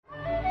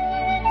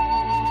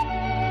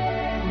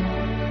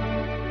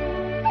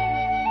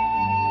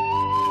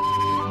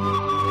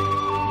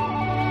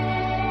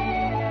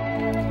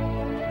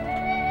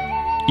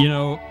You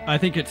know, I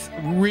think it's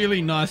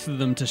really nice of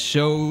them to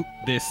show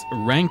this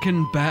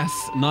Rankin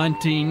Bass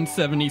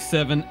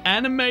 1977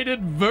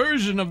 animated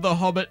version of The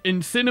Hobbit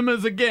in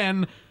cinemas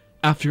again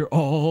after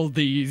all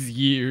these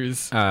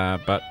years.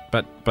 But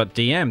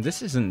DM,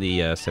 this isn't the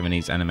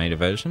 70s animated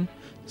version.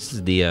 This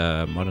is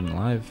the modern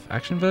live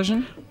action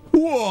version.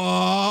 What?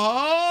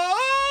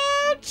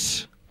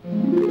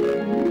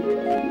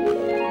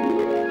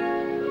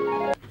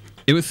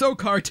 It was so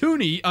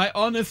cartoony, I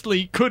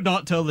honestly could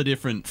not tell the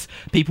difference.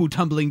 People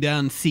tumbling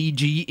down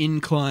CG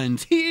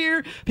inclines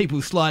here,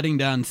 people sliding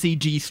down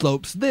CG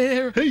slopes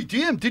there. Hey,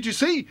 DM, did you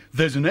see?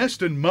 There's an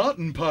Aston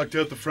Martin parked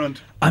out the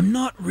front. I'm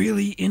not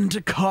really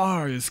into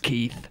cars,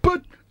 Keith.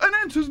 But an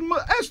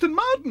Aston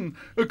Martin,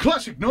 a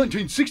classic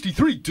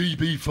 1963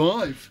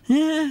 DB5.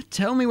 Yeah,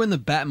 tell me when the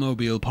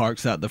Batmobile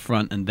parks out the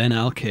front and then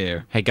I'll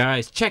care. Hey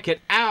guys, check it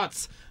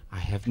out! I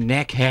have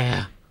neck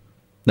hair.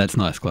 That's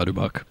nice,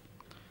 Clutterbuck.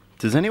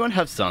 Does anyone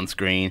have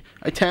sunscreen?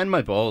 I tanned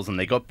my balls and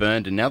they got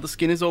burned and now the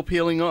skin is all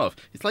peeling off.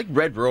 It's like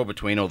red raw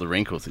between all the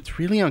wrinkles. It's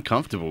really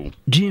uncomfortable.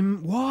 Jim,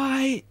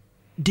 why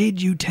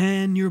did you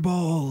tan your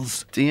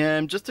balls?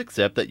 DM, just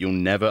accept that you'll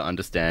never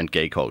understand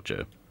gay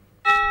culture.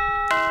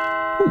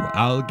 Ooh,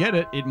 I'll get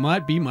it. It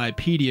might be my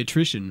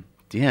pediatrician.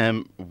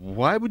 DM,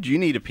 why would you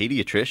need a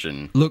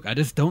pediatrician? Look, I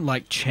just don't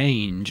like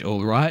change,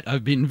 all right?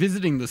 I've been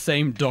visiting the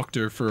same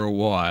doctor for a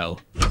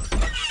while.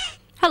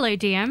 Hello,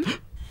 DM.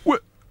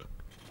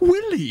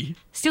 Willie!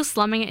 Still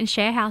slumming it in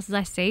share houses,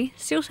 I see.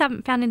 Still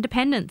haven't found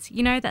independence.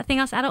 You know, that thing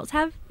us adults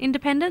have?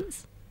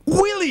 Independence?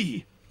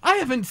 Willie! I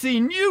haven't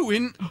seen you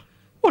in...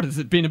 What has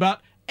it been,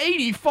 about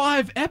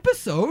 85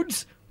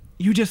 episodes?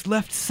 You just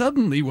left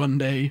suddenly one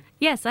day.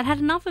 Yes, I'd had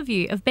enough of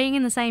you, of being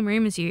in the same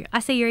room as you. I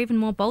see you're even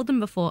more bold than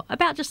before,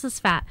 about just as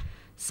fat.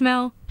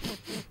 Smell...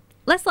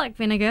 less like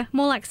vinegar,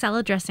 more like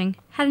salad dressing.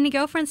 Had any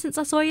girlfriends since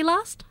I saw you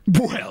last?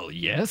 Well,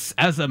 yes.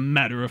 As a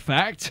matter of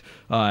fact,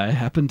 I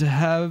happen to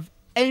have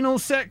anal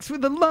sex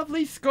with a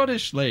lovely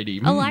Scottish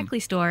lady. A likely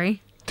story.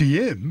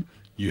 DM,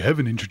 you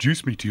haven't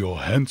introduced me to your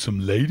handsome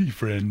lady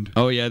friend.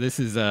 Oh, yeah, this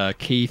is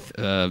Keith,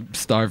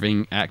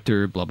 starving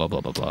actor, blah, blah, blah,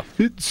 blah, blah.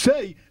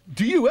 Say,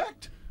 do you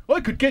act?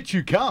 I could get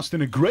you cast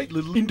in a great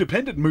little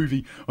independent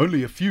movie.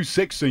 Only a few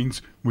sex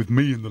scenes, with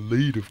me in the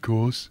lead, of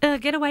course.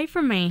 Get away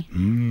from me.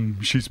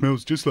 She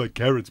smells just like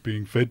carrots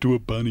being fed to a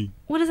bunny.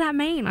 What does that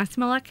mean? I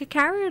smell like a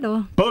carrot,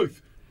 or...?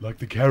 Both. Like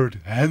the carrot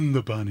and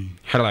the bunny.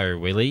 Hello,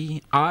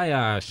 Willie.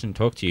 I shouldn't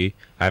talk to you.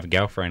 I have a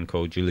girlfriend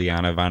called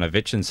Juliana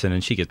Vanavichinson,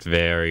 and she gets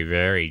very,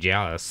 very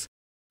jealous.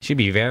 She'd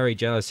be very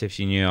jealous if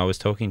she knew I was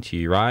talking to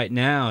you right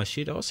now.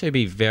 She'd also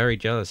be very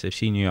jealous if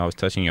she knew I was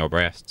touching your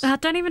breasts.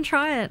 Don't even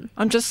try it.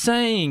 I'm just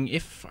saying,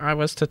 if I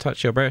was to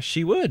touch your breast,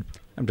 she would.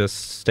 I'm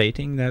just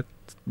stating that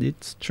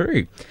it's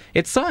true.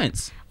 It's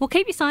science. Well,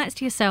 keep your science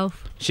to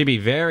yourself. She'd be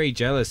very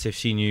jealous if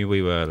she knew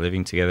we were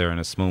living together in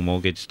a small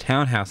mortgage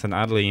townhouse in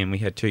Adelaide and we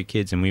had 2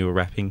 kids and we were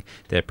wrapping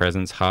their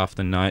presents half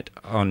the night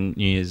on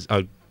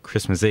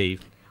Christmas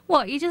Eve.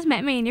 What, you just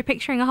met me and you're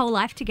picturing a whole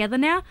life together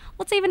now?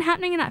 What's even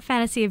happening in that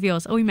fantasy of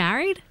yours? Are we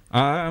married?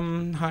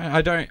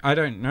 I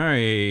don't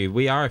know.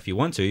 We are if you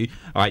want to.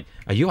 Are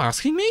you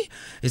asking me?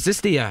 Is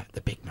this the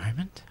big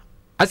moment?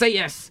 I say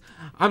yes.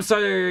 I'm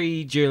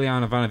sorry,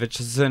 Juliana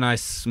Vanavichinson, I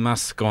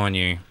must scorn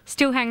you.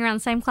 Still hang around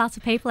the same class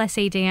of people, I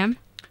see, DM.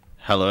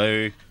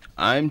 Hello,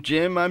 I'm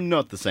Jim. I'm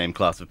not the same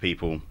class of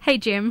people. Hey,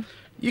 Jim.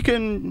 You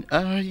can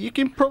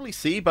probably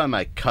see by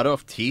my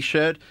cut-off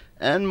T-shirt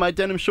and my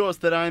denim shorts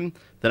that I'm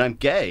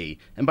gay,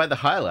 and by the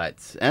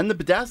highlights and the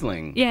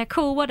bedazzling. Yeah,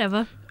 cool,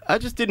 whatever. I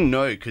just didn't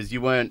know because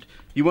you weren't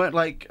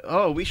like,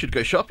 oh, we should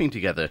go shopping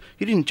together.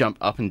 You didn't jump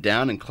up and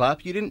down and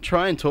clap. You didn't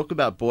try and talk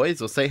about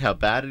boys or say how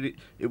bad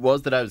it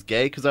was that I was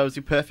gay because I was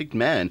your perfect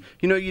man.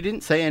 You know, you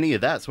didn't say any of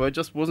that, so I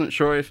just wasn't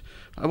sure if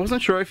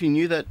you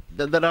knew that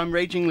I'm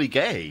ragingly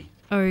gay.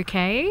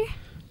 Okay.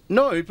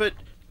 No, but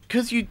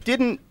because you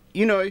didn't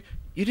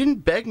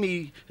beg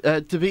me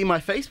to be my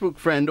Facebook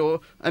friend, or,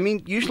 I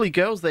mean, usually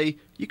girls,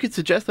 you could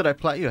suggest that I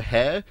plait your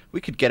hair, we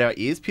could get our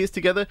ears pierced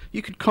together,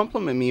 you could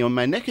compliment me on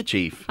my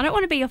neckerchief. I don't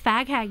want to be your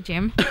fag hag,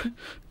 Jim.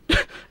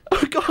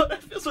 Oh God, I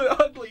feel so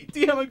ugly.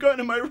 DM, I'm going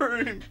to my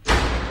room.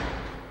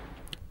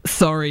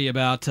 Sorry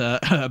about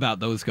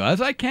those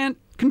guys. I can't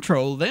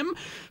control them.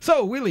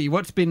 So, Willie,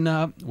 what's been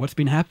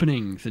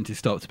happening since you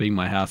stopped being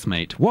my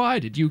housemate? Why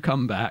did you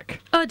come back?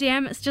 Oh,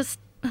 DM, it's just...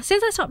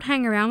 Since I stopped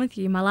hanging around with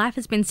you, my life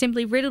has been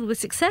simply riddled with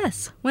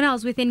success. When I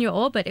was within your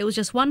orbit, it was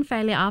just one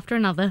failure after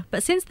another.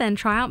 But since then,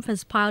 triumph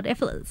has piled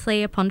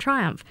effortlessly upon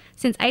triumph.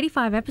 Since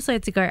 85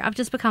 episodes ago, I've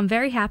just become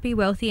very happy,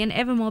 wealthy, and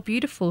ever more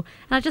beautiful.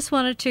 And I just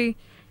wanted to,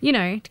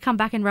 to come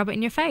back and rub it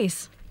in your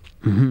face.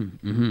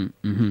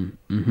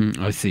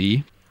 I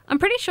see. I'm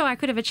pretty sure I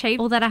could have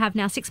achieved all that I have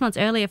now 6 months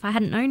earlier if I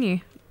hadn't known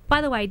you. By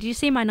the way, did you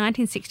see my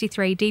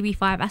 1963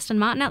 DB5 Aston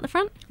Martin out the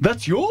front?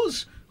 That's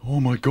yours? Oh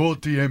my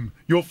God, DM,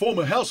 your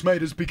former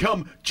housemate has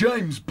become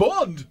James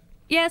Bond.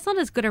 Yeah, it's not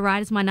as good a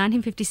ride as my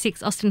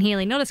 1956 Austin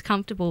Healey, not as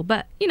comfortable,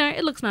 but,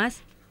 it looks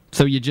nice.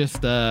 So you just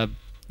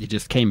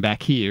came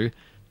back here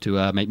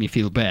to make me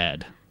feel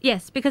bad?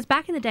 Yes, because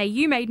back in the day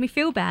you made me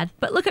feel bad.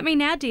 But look at me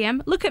now,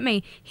 DM. Look at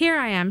me. Here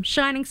I am,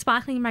 shining,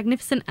 sparkling,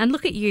 magnificent, and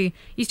look at you.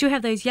 You still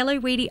have those yellow,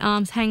 weedy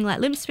arms hanging like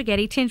limp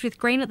spaghetti, tinged with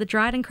green at the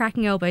dried and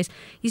cracking elbows.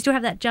 You still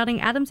have that jutting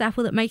Adam's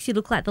apple that makes you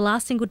look like the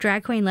last single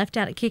drag queen left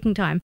out at kicking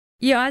time.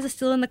 Your eyes are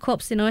still in the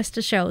corpse in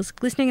oyster shells,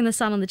 glistening in the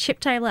sun on the chip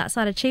table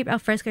outside a cheap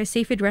alfresco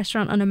seafood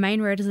restaurant on a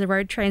main road as the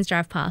road trains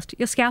drive past.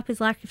 Your scalp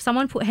is like if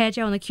someone put hair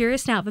gel on the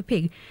curious snout of a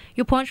pig.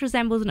 Your paunch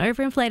resembles an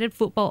overinflated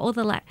football, all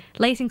the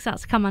lacing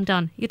starts to come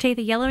undone. Your teeth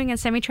are yellowing and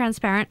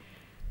semi-transparent,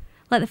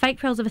 like the fake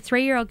pearls of a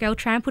 3-year-old girl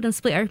trampled and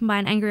split open by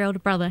an angry older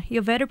brother.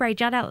 Your vertebrae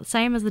jut out the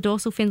same as the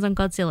dorsal fins on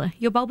Godzilla.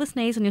 Your bulbous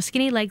knees and your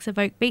skinny legs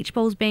evoke beach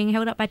balls being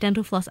held up by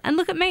dental floss. And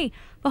look at me!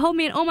 Behold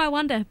me in all my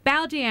wonder.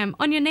 Bow, DM,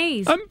 on your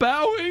knees. I'm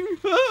bowing.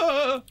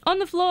 On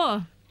the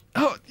floor.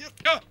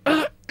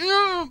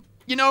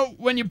 You know,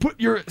 when you put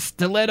your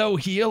stiletto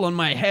heel on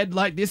my head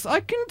like this, I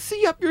can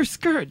see up your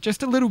skirt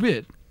just a little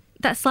bit.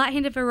 That slight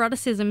hint of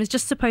eroticism is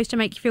just supposed to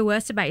make you feel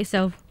worse about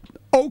yourself.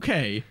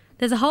 Okay.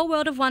 There's a whole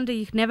world of wonder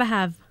you could never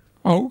have.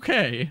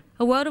 Okay.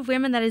 A world of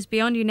women that is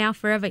beyond you now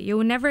forever. You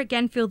will never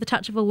again feel the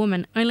touch of a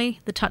woman, only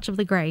the touch of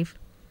the grave.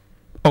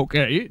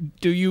 Okay.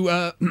 Do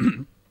you,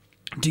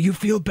 do you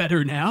feel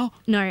better now?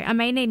 No, I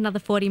may need another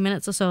 40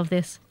 minutes or so of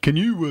this. Can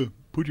you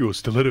put your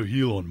stiletto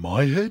heel on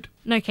my head?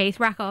 No, Keith,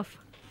 rack off.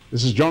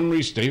 This is John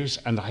Rhys-Davies,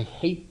 and I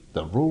hate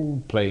the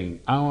role-playing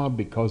hour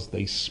because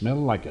they smell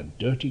like a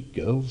dirty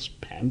girl's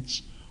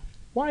pants.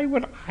 Why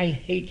would I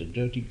hate a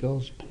dirty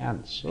girl's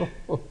pants?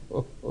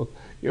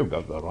 You've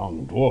got the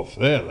wrong dwarf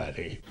there,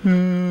 laddie.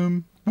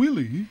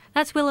 Willie?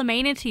 That's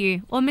Wilhelmina to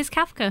you, or Miss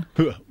Kafka.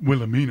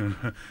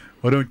 Wilhelmina.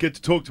 I don't get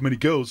to talk to many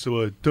girls,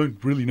 so I don't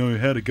really know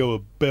how to go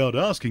about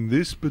asking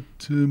this, but,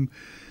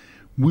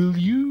 will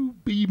you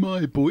be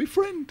my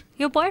boyfriend?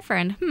 Your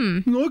boyfriend?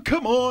 Oh,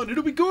 come on,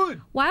 it'll be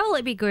good. Why will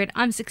it be good?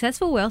 I'm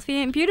successful,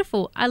 wealthy, and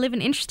beautiful. I live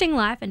an interesting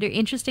life and do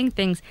interesting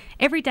things.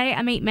 Every day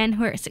I meet men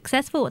who are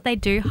successful at what they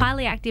do,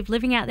 highly active,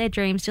 living out their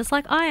dreams, just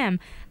like I am.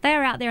 They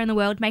are out there in the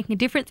world, making a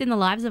difference in the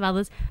lives of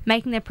others,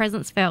 making their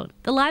presence felt.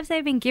 The lives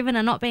they've been given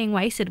are not being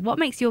wasted. What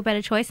makes you a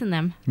better choice than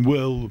them?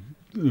 Well,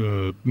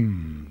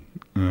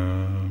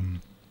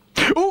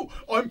 Oh,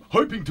 I'm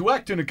hoping to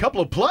act in a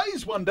couple of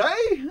plays one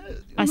day.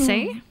 I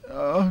see.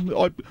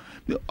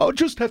 I'll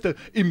just have to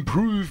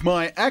improve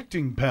my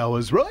acting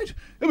powers, right?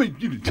 I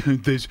mean,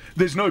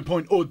 there's no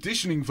point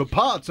auditioning for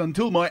parts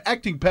until my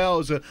acting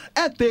powers are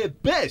at their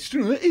best,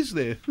 is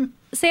there?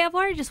 See, I've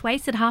already just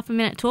wasted half a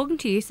minute talking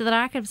to you so that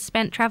I could have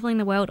spent travelling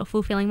the world or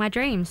fulfilling my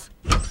dreams.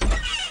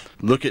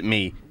 Look at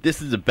me. This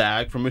is a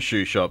bag from a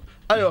shoe shop.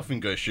 I often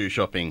go shoe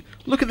shopping.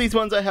 Look at these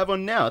ones I have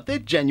on now. They're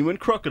genuine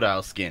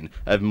crocodile skin.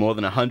 I have more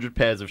than 100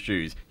 pairs of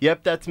shoes.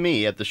 Yep, that's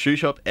me at the shoe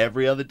shop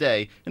every other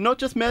day. And not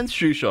just men's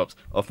shoe shops.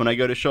 Often I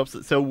go to shops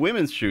that sell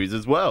women's shoes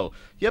as well.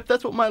 Yep,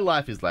 that's what my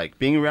life is like.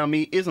 Being around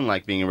me isn't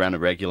like being around a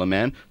regular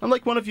man. I'm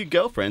like one of your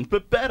girlfriends,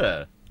 but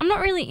better. I'm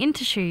not really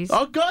into shoes.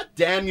 Oh, god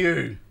damn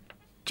you!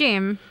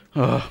 Jim.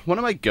 One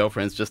of my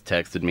girlfriends just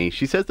texted me.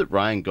 She says that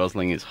Ryan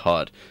Gosling is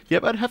hot.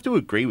 Yep, I'd have to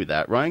agree with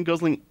that. Ryan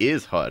Gosling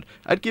is hot.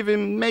 I'd give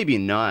him maybe a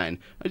 9.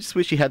 I just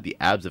wish he had the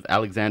abs of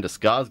Alexander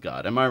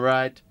Skarsgård, am I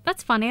right?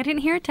 That's funny, I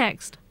didn't hear a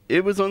text.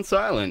 It was on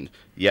silent.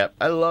 Yep,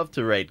 I love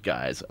to rate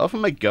guys.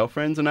 Often my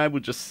girlfriends and I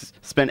would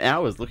just spend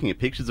hours looking at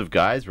pictures of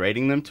guys,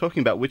 rating them,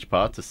 talking about which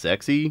parts are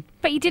sexy.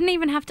 But you didn't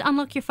even have to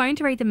unlock your phone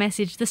to read the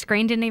message. The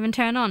screen didn't even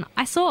turn on.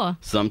 I saw.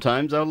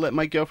 Sometimes I'll let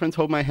my girlfriends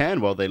hold my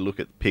hand while they look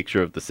at the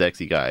picture of the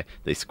sexy guy.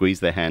 They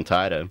squeeze their hand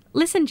tighter.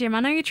 Listen, Jim, I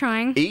know you're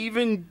trying.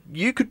 Even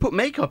you could put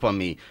makeup on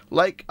me.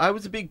 Like I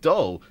was a big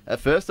doll.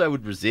 At first I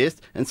would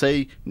resist and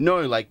say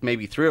no like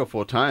maybe 3 or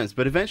 4 times,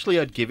 but eventually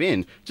I'd give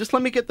in. Just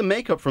let me get the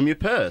makeup from your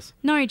purse.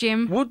 No,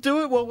 Jim. We'll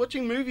do it while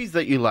watching movies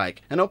that you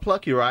like, and I'll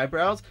pluck your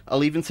eyebrows.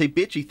 I'll even say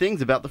bitchy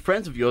things about the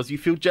friends of yours you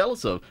feel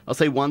jealous of. I'll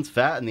say one's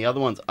fat and the other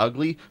one's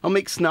ugly. I'll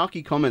make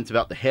snarky comments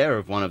about the hair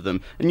of one of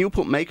them, and you'll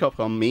put makeup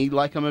on me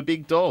like I'm a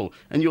big doll,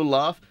 and you'll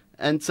laugh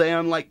and say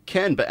I'm like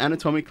Ken, but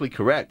anatomically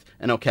correct,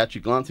 and I'll catch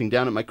you glancing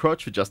down at my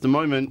crotch for just a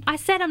moment. I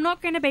said I'm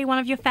not going to be one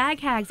of your fag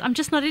hags. I'm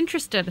just not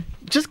interested.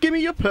 Just give me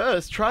your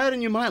purse. Try it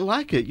and you might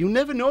like it. You'll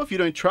never know if you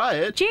don't try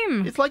it.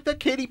 Jim! It's like that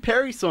Katy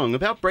Perry song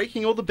about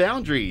breaking all the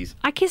boundaries.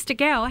 I kissed a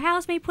girl.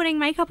 How's me putting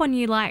makeup on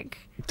you like...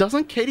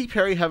 Doesn't Katy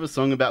Perry have a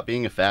song about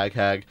being a fag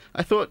hag?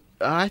 I thought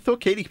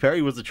Katy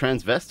Perry was a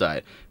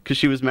transvestite, because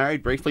she was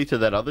married briefly to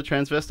that other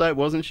transvestite,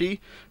 wasn't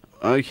she?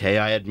 Okay,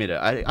 I admit it.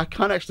 I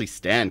can't actually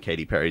stand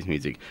Katy Perry's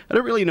music. I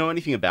don't really know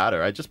anything about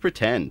her. I just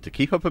pretend to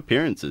keep up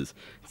appearances.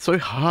 It's so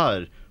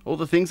hard. All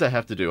the things I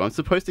have to do. I'm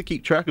supposed to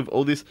keep track of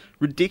all this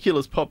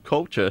ridiculous pop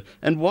culture.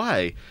 And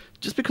why?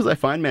 Just because I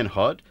find men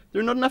hot,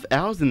 there are not enough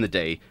hours in the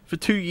day. For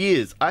 2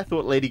 years, I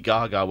thought Lady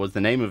Gaga was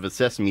the name of a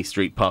Sesame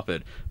Street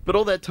puppet. But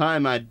all that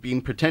time, I'd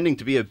been pretending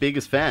to be her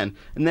biggest fan,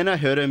 and then I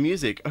heard her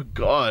music. Oh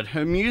God,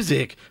 her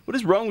music! What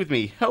is wrong with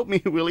me? Help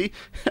me, Willie.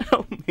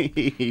 Help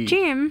me.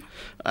 Jim.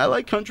 I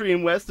like country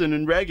and western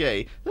and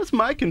reggae. That's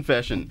my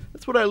confession.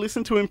 That's what I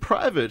listen to in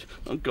private.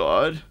 Oh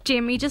God.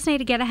 Jim, you just need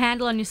to get a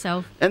handle on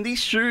yourself. And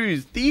these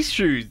shoes,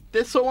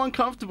 they're so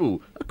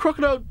uncomfortable. A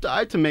crocodile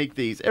died to make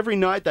these. Every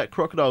night that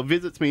crocodile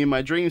visits me in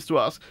my dreams to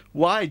ask,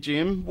 why,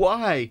 Jim,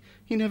 why?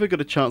 He never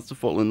got a chance to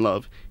fall in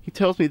love. He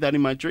tells me that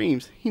in my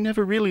dreams. He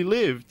never really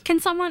lived. Can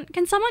someone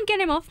get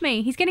him off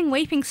me? He's getting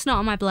weeping snot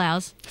on my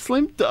blouse.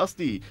 Slim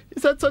Dusty,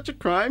 is that such a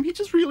crime? He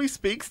just really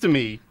speaks to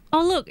me.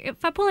 Oh look,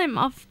 if I pull him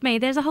off me,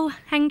 there's a whole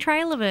hang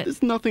trail of it.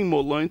 There's nothing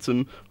more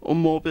lonesome or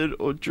morbid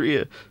or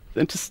drear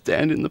than to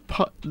stand in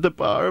the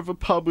bar of a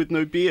pub with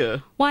no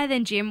beer. Why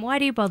then, Jim? Why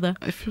do you bother?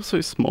 I feel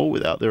so small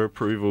without their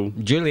approval.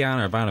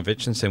 Juliana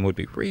Ivanovichenson would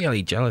be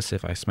really jealous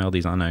if I smelled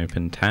these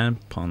unopened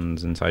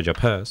tampons inside your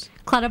purse.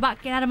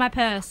 Clutterbuck, get out of my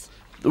purse.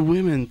 The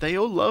women, they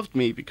all loved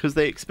me because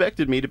they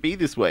expected me to be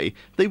this way.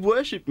 They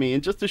worshipped me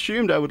and just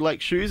assumed I would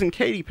like shoes and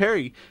Katy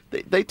Perry.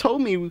 They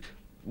told me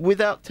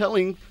without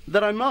telling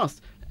that I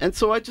must. And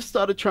so I just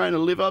started trying to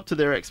live up to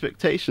their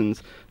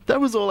expectations.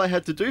 That was all I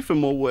had to do for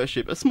more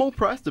worship. A small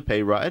price to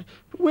pay, right?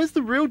 But where's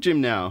the real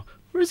Jim now?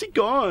 Where's he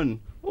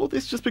gone? All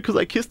this just because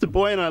I kissed a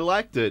boy and I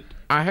liked it.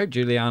 I hope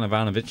Juliana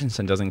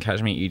Ivanovichenson doesn't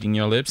catch me eating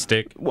your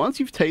lipstick.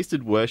 Once you've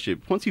tasted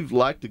worship, once you've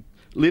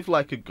lived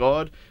like a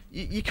god,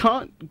 you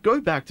can't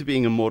go back to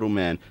being a mortal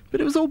man.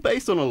 But it was all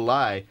based on a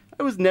lie.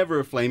 I was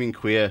never a flaming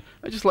queer.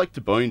 I just like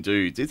to bone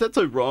dudes. Is that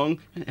so wrong?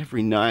 And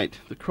every night,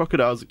 the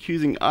crocodile's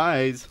accusing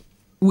eyes.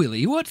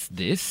 Willie, what's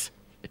this?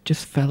 It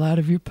just fell out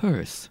of your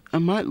purse. I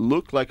might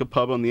look like a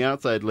pub on the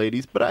outside,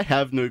 ladies, but I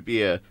have no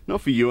beer.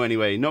 Not for you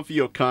anyway, not for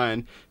your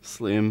kind.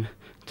 Slim,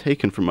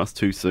 taken from us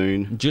too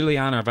soon.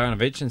 Juliana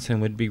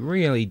Ivanovichenson would be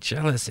really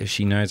jealous if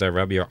she knows I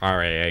rub your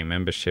RAA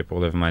membership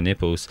all over my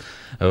nipples.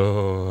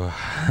 Oh.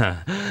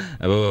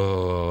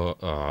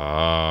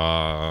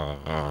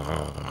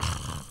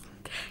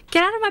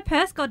 Get out of my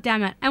purse,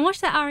 goddammit, and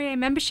watch that REA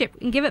membership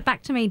and give it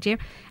back to me, Jim.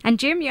 And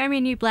Jim, you owe me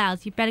a new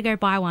blouse. You better go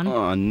buy one.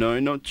 Oh, no,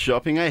 not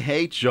shopping. I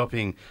hate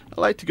shopping. I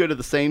like to go to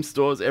the same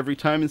stores every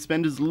time and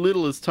spend as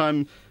little as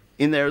time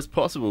in there as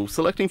possible,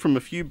 selecting from a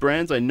few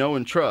brands I know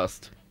and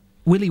trust.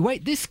 Willie,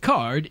 wait, this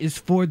card is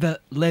for the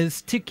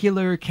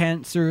Testicular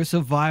Cancer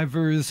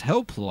Survivors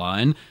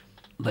Helpline.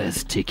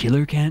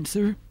 Testicular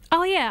cancer?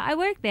 Oh yeah, I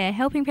work there,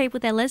 helping people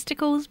with their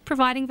lesticles,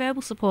 providing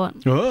verbal support.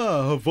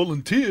 Ah, a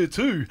volunteer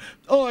too.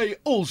 I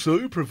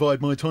also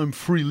provide my time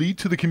freely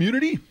to the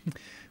community.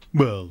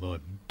 Well, I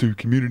do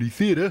community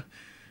theatre,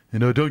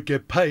 and I don't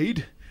get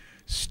paid.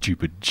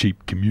 Stupid,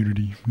 cheap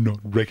community, not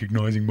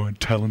recognising my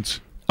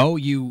talents. Oh,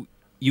 you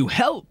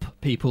help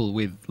people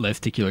with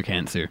testicular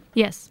cancer.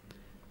 Yes.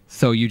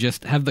 So you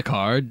just have the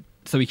card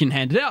so you can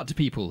hand it out to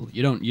people.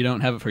 You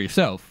don't have it for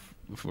yourself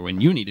for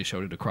when you need a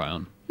shoulder to cry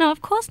on. No,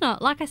 of course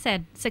not. Like I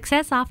said,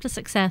 success after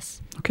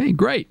success. Okay,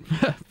 great.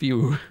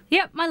 Phew.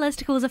 Yep, my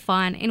lesticles are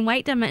fine. In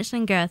weight, dimension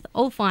and girth,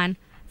 all fine.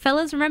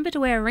 Fellas, remember to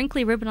wear a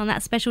wrinkly ribbon on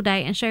that special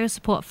day and show your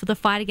support for the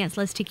fight against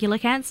testicular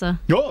cancer.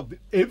 Oh,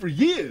 every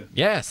year.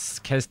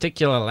 Yes,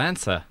 testicular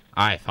lancer.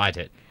 I fight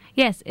it.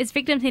 Yes, its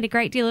victims need a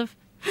great deal of...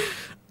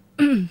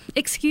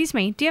 Excuse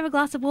me, do you have a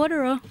glass of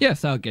water or...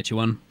 Yes, I'll get you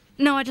one.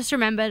 No, I just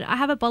remembered. I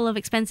have a bottle of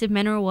expensive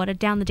mineral water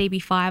down the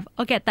DB5.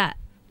 I'll get that.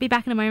 Be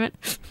back in a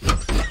moment.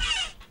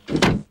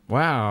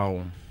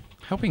 Wow.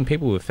 Helping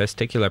people with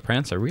testicular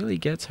cancer really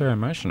gets her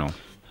emotional.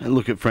 I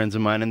look at friends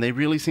of mine and they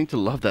really seem to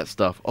love that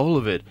stuff. All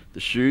of it. The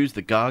shoes,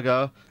 the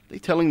gaga. They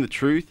telling the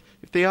truth?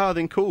 If they are,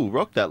 then cool.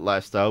 Rock that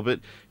lifestyle. But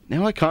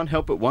now I can't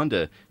help but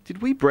wonder,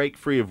 did we break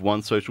free of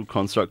one social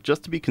construct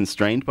just to be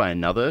constrained by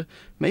another?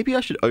 Maybe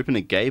I should open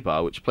a gay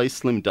bar which plays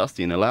Slim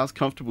Dusty and allows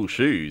comfortable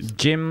shoes.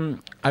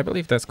 Jim, I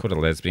believe that's called a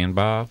lesbian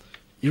bar.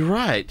 You're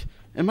right.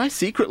 Am I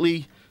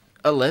secretly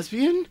a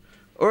lesbian?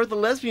 Or are the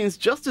lesbians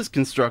just as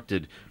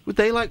constructed? Would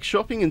they like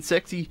shopping and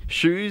sexy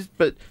shoes,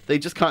 but they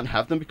just can't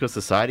have them because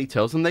society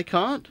tells them they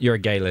can't? You're a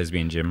gay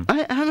lesbian, Jim.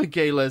 I am a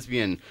gay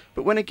lesbian,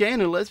 but when a gay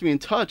and a lesbian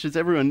touch, as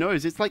everyone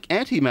knows, it's like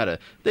antimatter.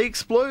 They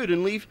explode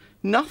and leave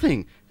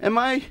nothing. Am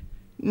I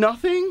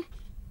nothing?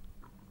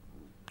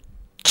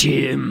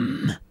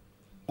 Jim.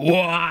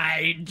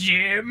 Why,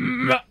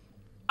 Jim?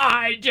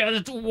 I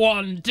just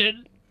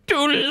wanted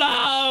to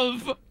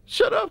love.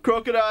 Shut up,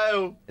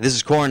 crocodile. This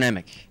is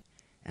Coronemic,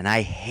 and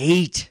I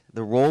hate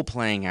the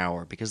role-playing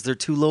hour because they're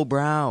too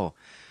lowbrow.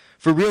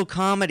 For real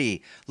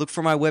comedy, look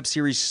for my web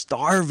series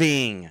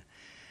Starving.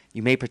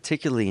 You may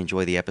particularly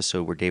enjoy the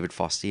episode where David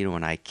Faustino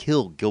and I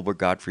kill Gilbert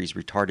Gottfried's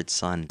retarded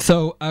son.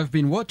 So, I've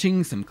been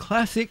watching some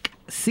classic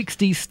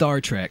 60s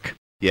Star Trek.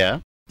 Yeah?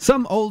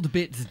 Some old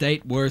bits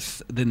date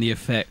worse than the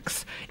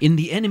effects. In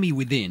The Enemy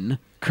Within,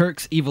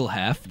 Kirk's evil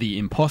half, the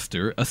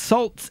imposter,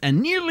 assaults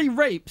and nearly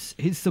rapes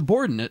his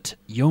subordinate,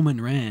 Yeoman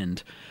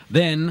Rand.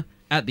 Then,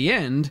 at the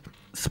end,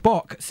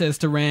 Spock says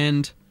to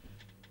Rand,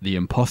 the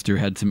imposter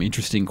had some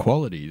interesting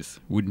qualities,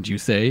 wouldn't you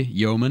say,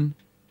 yeoman?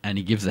 And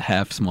he gives a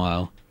half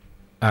smile.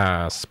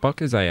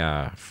 Spock is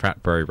a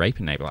frat bro rape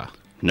enabler.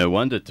 No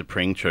wonder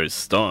T'Pring chose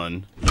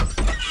Ston.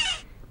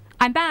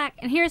 I'm back,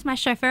 and here is my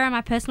chauffeur and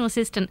my personal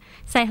assistant.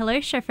 Say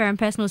hello, chauffeur and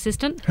personal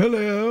assistant.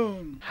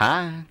 Hello.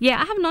 Hi.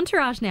 Yeah, I have an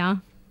entourage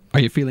now. Are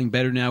you feeling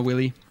better now,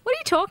 Willie? What are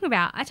you talking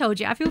about? I told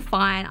you, I feel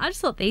fine. I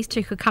just thought these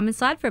two could come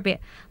inside for a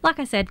bit. Like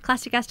I said,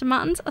 classic Aston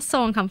Martins are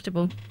so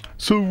uncomfortable.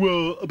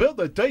 So, about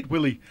that date,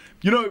 Willie,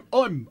 you know,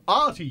 I'm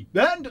arty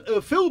and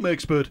a film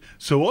expert,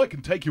 so I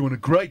can take you on a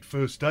great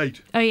first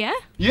date. Oh, yeah?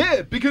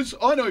 Yeah, because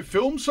I know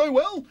film so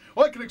well,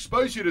 I can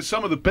expose you to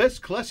some of the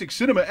best classic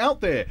cinema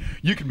out there.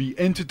 You can be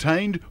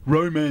entertained,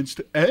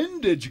 romanced,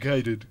 and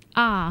educated.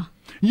 Ah.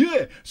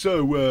 Yeah,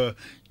 so,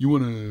 you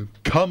want to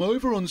come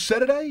over on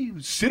Saturday,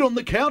 sit on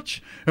the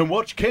couch, and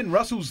watch Ken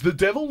Russell's The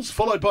Devils,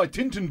 followed by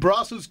Tintin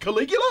Brass's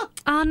Caligula?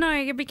 Oh, no,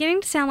 you're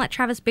beginning to sound like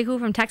Travis Bickle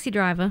from Taxi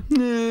Driver.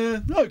 Yeah,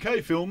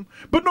 okay film,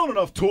 but not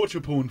enough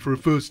torture porn for a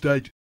first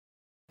date.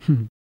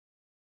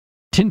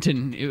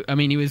 Tintin, I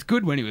mean, he was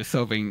good when he was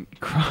solving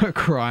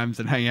crimes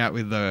and hanging out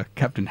with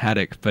Captain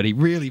Haddock, but he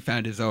really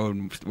found his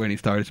own when he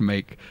started to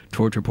make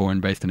torture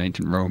porn based in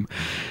ancient Rome.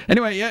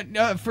 Anyway,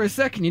 yeah, for a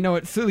second, you know,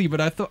 it's silly, but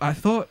I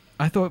thought,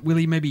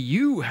 Willie, maybe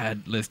you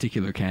had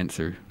testicular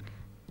cancer.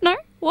 No?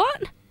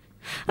 What?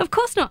 Of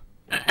course not.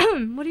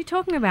 What are you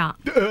talking about?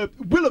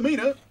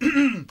 Wilhelmina,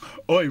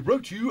 I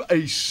wrote you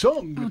a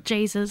song. Oh,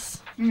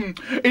 Jesus.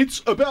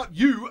 It's about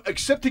you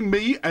accepting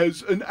me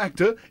as an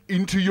actor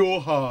into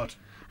your heart.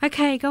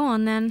 Okay, go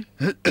on then.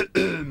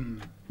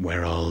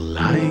 We're all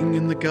lying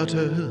in the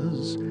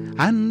gutters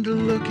and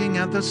looking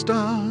at the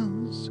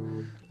stars.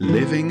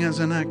 Living as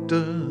an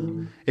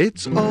actor,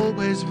 it's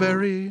always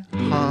very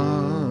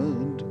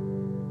hard.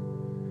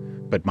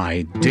 But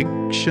my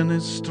diction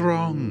is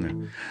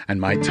strong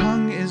and my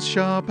tongue is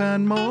sharp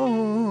and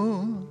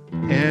more.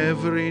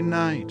 Every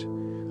night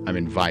I'm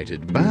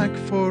invited back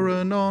for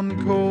an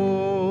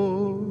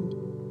encore.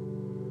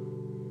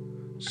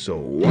 So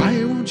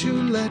why won't you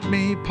let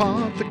me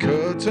part the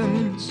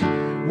curtains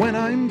when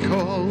I'm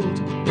called?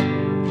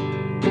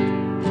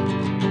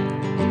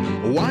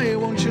 Why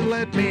won't you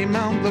let me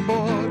mount the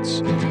boards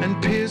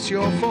and pierce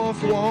your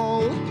fourth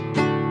wall?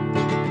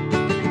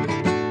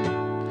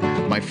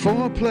 My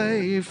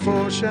foreplay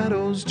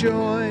foreshadows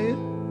joy.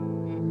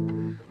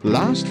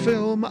 Last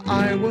film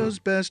I was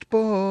best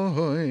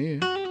boy.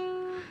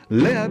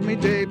 Let me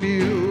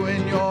debut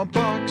in your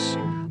box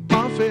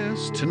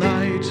office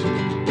tonight.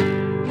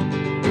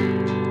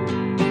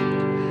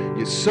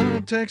 Your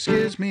subtext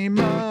gives me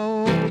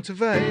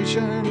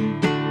motivation.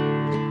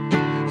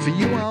 For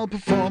you I'll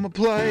perform a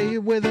play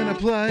within a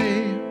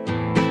play.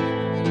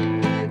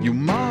 You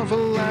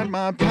marvel at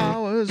my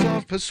powers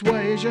of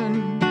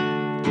persuasion.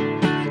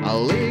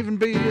 I'll even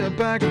be a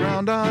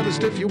background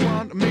artist if you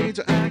want me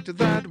to act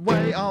that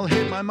way. I'll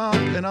hit my mark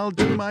and I'll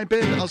do my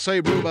bit. I'll say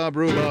rhubarb,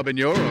 rhubarb in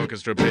your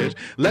orchestra pit.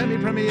 Let me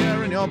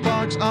premiere in your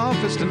box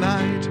office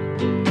tonight.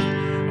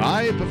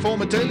 I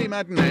perform a daily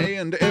matinee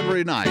and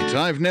every night.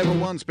 I've never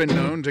once been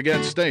known to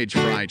get stage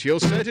fright. Your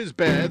set is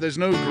bare, there's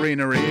no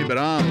greenery, but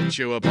I'll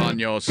chew upon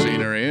your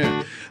scenery.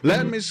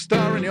 Let me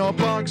star in your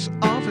box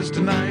office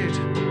tonight.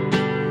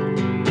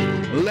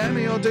 Let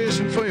me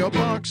audition for your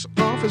box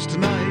office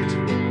tonight.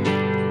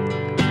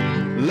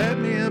 Let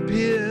me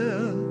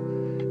appear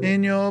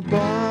in your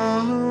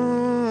box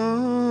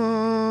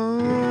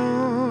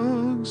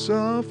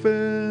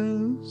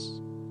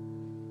office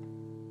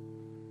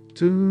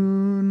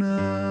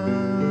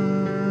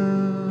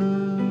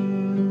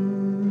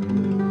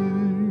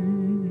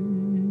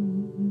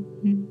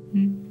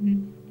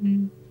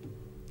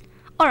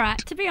Alright,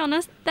 to be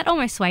honest, that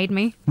almost swayed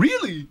me.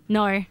 Really?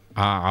 No.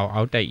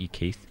 I'll date you,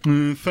 Keith.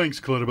 Thanks,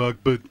 Clutterbug,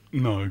 but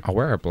no. I'll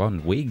wear a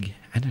blonde wig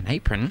and an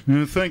apron.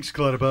 Thanks,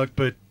 Clutterbug,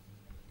 but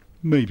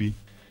maybe.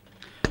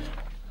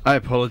 I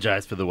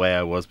apologize for the way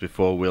I was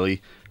before,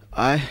 Willie.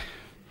 I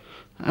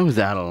was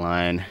out of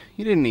line.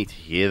 You didn't need to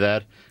hear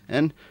that.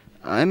 And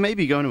I may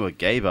be going to a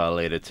gay bar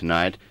later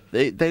tonight.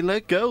 They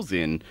let girls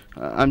in.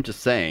 I'm just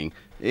saying.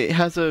 It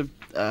has a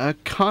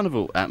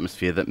carnival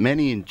atmosphere that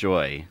many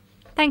enjoy.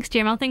 Thanks,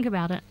 Jim. I'll think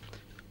about it.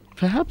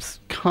 Perhaps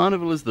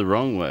carnival is the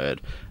wrong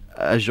word.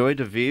 A joie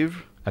de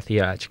vivre? A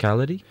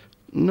theatricality?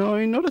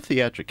 No, not a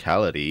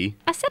theatricality.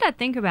 I said I'd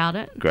think about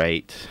it.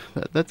 Great.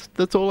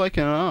 That's all I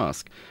can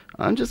ask.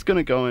 I'm just going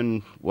to go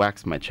and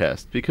wax my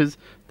chest, because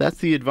that's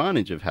the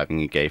advantage of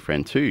having a gay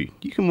friend too.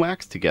 You can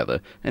wax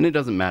together, and it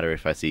doesn't matter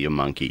if I see your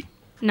monkey.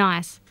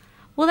 Nice.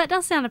 Well, that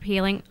does sound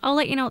appealing. I'll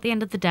let you know at the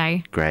end of the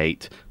day.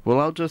 Great. Well,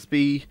 I'll just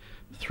be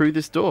through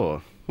this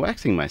door,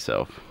 waxing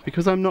myself,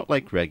 because I'm not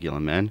like regular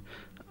men.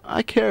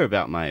 I care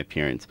about my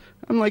appearance.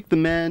 I'm like the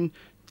man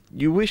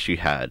you wish you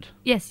had.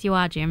 Yes, you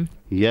are, Jim.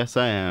 Yes,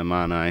 I am,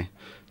 aren't I?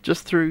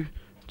 Just through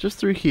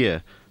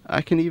here.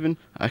 I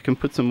can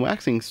put some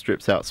waxing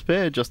strips out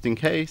spare just in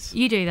case.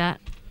 You do that.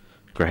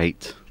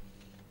 Great.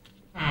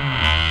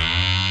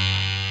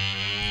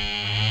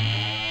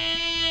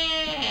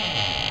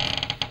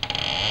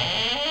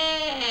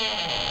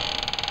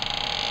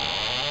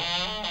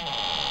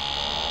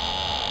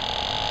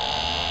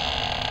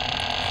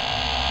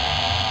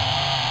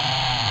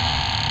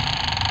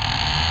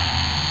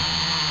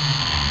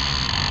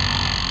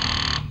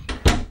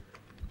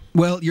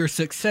 Well, you're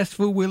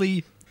successful,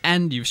 Willie,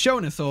 and you've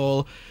shown us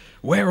all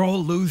we're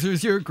all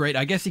losers. You're great.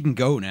 I guess you can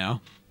go now.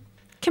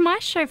 Can my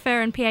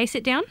chauffeur and PA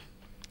sit down?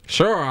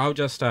 Sure, I'll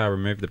just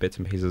remove the bits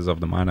and pieces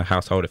of the minor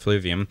household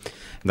effluvium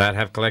that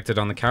have collected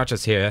on the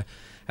couches here,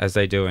 as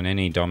they do in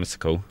any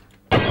domicile.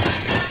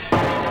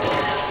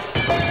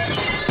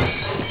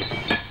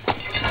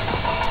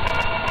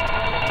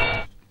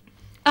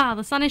 Ah,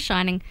 the sun is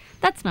shining.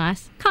 That's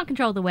nice. Can't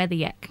control the weather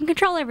yet. Can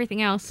control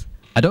everything else.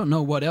 I don't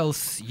know what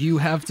else you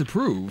have to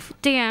prove.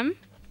 DM?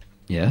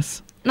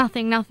 Yes?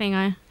 Nothing.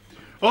 I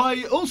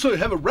also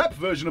have a rap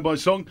version of my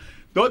song.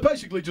 I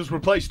basically just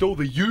replaced all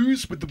the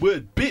U's with the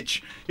word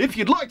bitch. If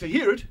you'd like to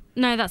hear it.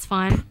 No, that's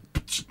fine.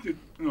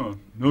 Oh,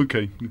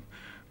 okay.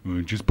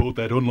 I just bought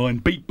that online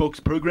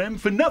beatbox program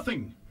for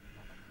nothing.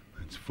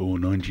 That's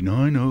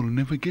 $4.99 I'll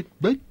never get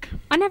back.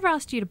 I never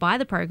asked you to buy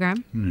the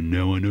program.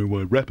 Now I know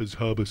why rappers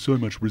harbour so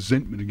much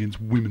resentment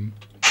against women.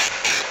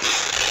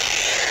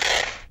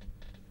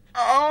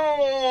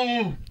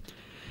 Oh!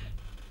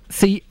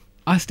 See,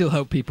 I still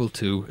help people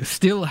too.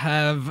 Still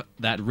have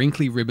that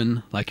wrinkly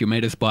ribbon like you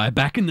made us buy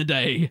back in the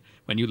day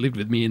when you lived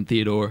with me and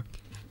Theodore.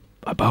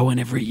 I buy one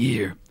every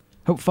year.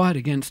 Help fight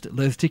against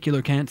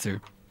testicular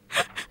cancer.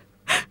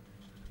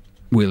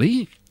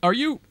 Willie, are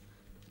you...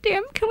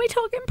 DM, can we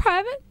talk in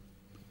private?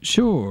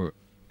 Sure.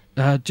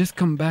 Just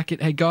come back.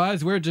 Hey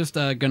guys, we're just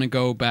gonna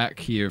go back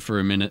here for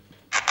a minute.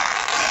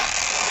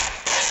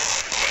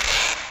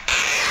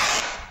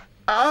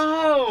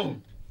 Oh!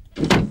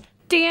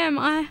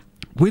 DM,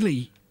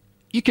 Willie,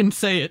 you can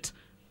say it.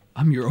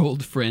 I'm your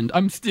old friend.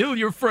 I'm still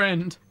your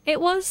friend.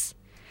 It was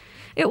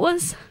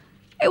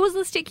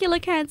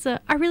testicular cancer.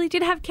 I really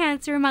did have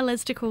cancer in my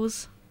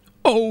testicles.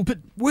 Oh, but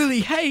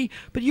Willie, hey,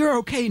 but you're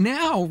okay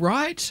now,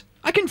 right?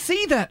 I can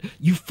see that.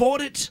 You fought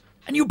it,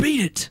 and you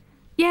beat it.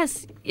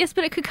 Yes,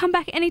 but it could come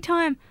back any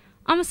time.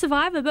 I'm a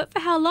survivor, but for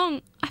how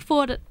long? I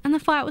fought it, and the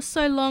fight was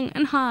so long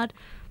and hard.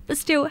 But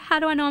still, how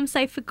do I know I'm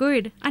safe for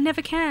good? I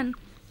never can.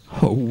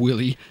 Oh,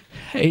 Willie,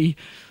 hey,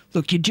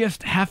 look, you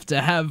just have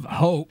to have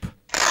hope.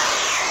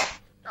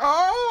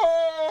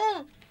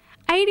 Oh!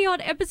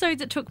 80-odd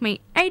episodes it took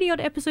me.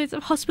 80-odd episodes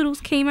of hospitals,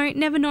 chemo,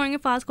 never knowing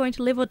if I was going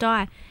to live or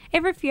die.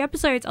 Every few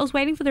episodes, I was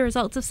waiting for the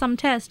results of some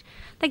test.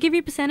 They give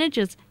you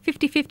percentages.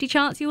 50-50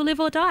 chance you will live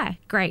or die.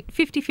 Great,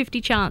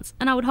 50-50 chance.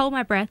 And I would hold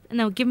my breath, and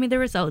they would give me the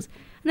results.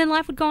 And then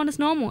life would go on as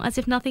normal, as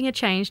if nothing had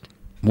changed.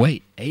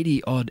 Wait,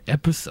 80-odd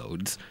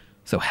episodes?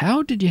 So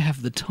how did you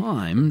have the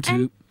time to...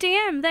 And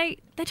damn, they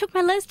took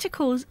my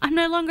testicles. I'm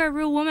no longer a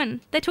real woman.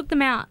 They took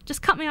them out.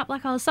 Just cut me up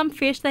like I was some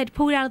fish they'd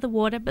pulled out of the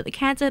water, but the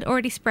cancer had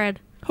already spread.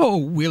 Oh,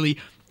 Willie,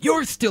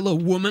 you're still a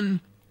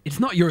woman. It's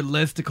not your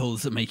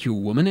testicles that make you a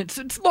woman.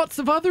 It's lots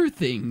of other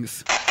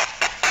things.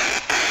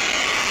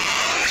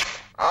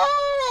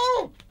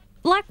 Oh!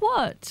 Like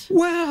what?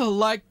 Well,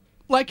 like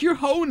your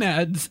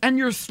gonads and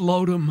your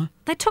scrotum.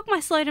 They took my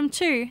scrotum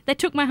too. They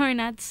took my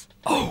gonads.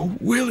 Oh,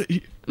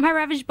 Willie. My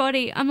ravaged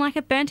body. I'm like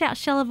a burnt out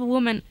shell of a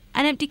woman.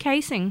 An empty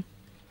casing.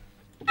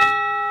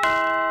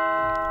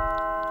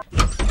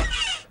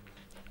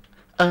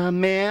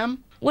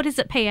 Ma'am? What is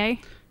it, PA?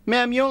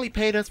 Ma'am, you only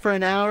paid us for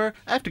an hour.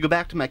 I have to go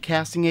back to my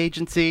casting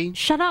agency.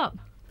 Shut up.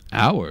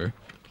 Our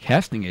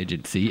casting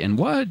agency? And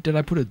why did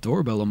I put a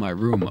doorbell on my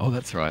room? Oh,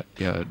 that's right.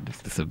 Yeah,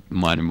 this is a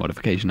minor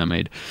modification I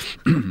made.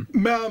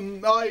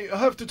 Ma'am, I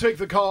have to take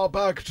the car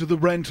back to the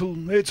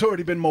rental. It's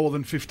already been more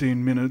than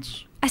 15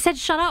 minutes. I said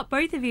shut up,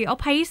 both of you. I'll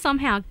pay you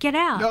somehow. Get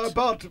out.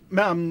 But,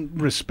 ma'am,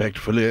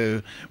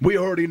 respectfully, we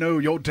already know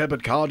your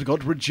debit card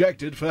got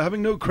rejected for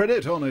having no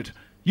credit on it.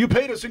 You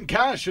paid us in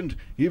cash, and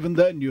even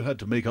then you had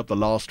to make up the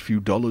last few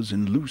dollars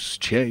in loose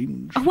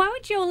change. Why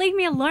would you all leave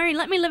me alone?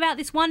 Let me live out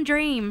this one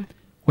dream.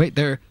 Wait,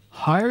 they're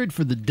hired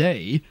for the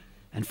day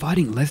and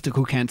fighting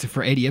testicle cancer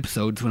for 80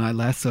 episodes when I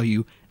last saw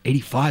you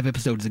 85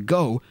 episodes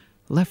ago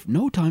left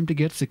no time to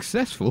get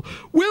successful.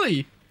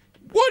 Willie,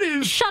 what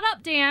is... Shut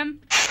up,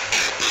 damn.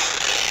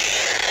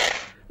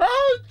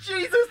 Oh,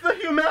 Jesus, the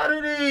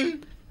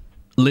humanity!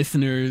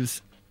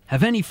 Listeners,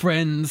 have any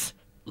friends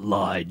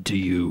lied to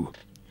you?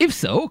 If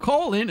so,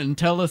 call in and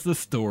tell us the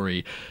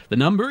story. The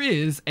number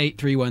is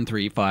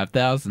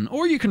 8313-5000,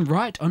 or you can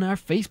write on our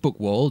Facebook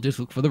wall. Just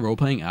look for the Role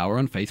Playing Hour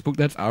on Facebook.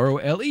 That's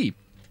ROLE.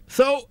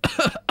 So,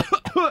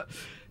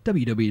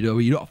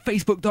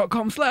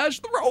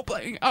 www.facebook.com/The Role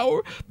Playing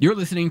Hour. You're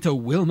listening to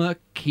Willie.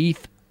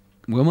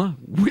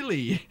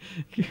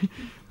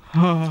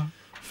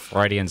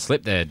 Freudian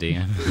slip there,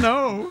 DM.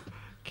 No.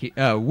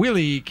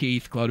 Willie,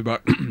 Keith, Claudia,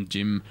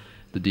 Jim,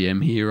 the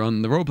DM here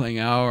on the Role Playing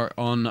Hour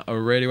on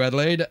Radio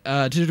Adelaide,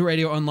 digital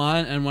radio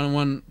online, and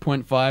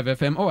 101.5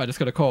 FM. Oh, I just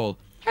got a call.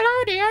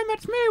 Hello, DM,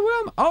 it's me,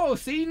 Wilma. Oh,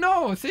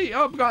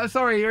 God,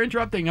 sorry, you're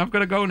interrupting. I've got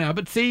to go now.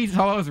 But see,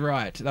 so I was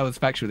right. That was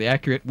factually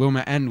accurate.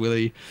 Wilma and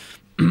Willie.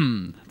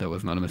 That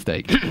was not a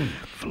mistake.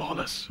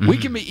 Flawless. We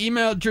can be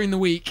emailed during the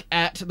week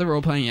at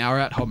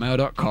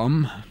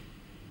theroleplayinghour@hotmail.com,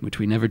 which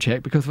we never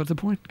check because what's the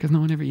point? Because no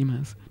one ever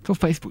emails. It's all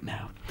Facebook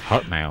now.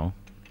 Hotmail.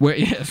 Well,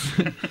 yes.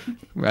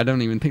 I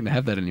don't even think they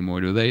have that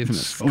anymore, do they? Isn't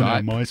it On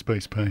our Skype?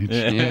 MySpace page.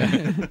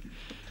 Yeah.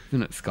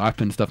 Isn't it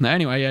Skype and stuff now?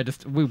 Anyway, yeah,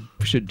 we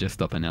should just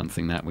stop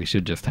announcing that. We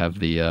should just have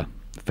the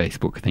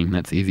Facebook thing.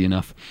 That's easy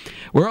enough.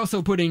 We're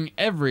also putting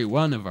every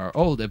one of our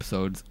old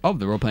episodes of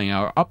the Role Playing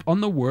Hour up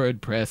on the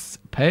WordPress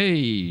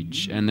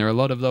page. And there are a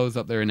lot of those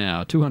up there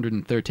now.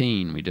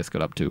 213 we just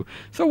got up to.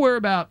 So we're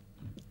about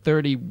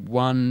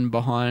 31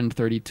 behind,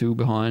 32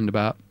 behind,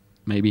 about,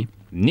 maybe.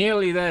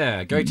 Nearly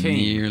there. Go team.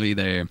 Nearly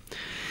there.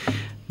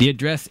 The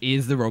address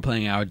is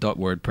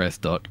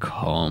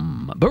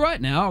theroleplayinghour.wordpress.com. But right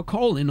now,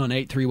 call in on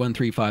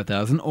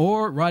 83135000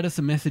 or write us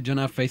a message on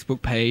our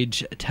Facebook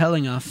page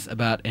telling us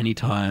about any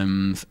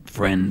times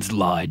friends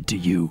lied to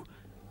you.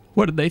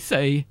 What did they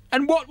say?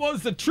 And what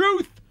was the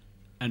truth?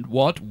 And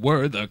what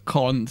were the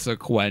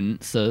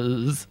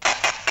consequences?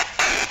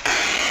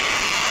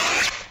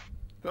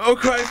 Oh,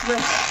 Christ,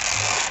 man.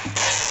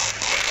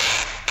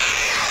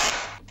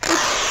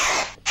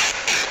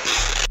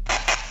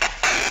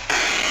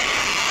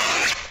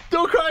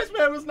 Oh, Christ,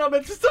 man was not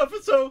meant to suffer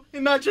so.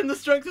 Imagine the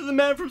strength of the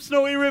man from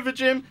Snowy River,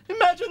 Jim.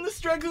 Imagine the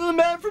strength of the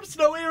man from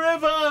Snowy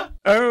River.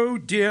 Oh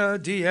dear,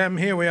 DM,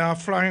 here we are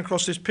flying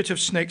across this pit of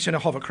snakes in a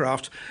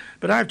hovercraft.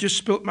 But I've just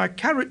spilt my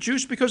carrot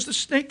juice because the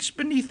snakes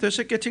beneath us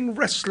are getting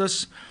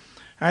restless.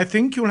 I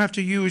think you'll have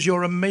to use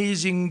your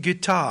amazing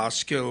guitar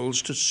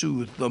skills to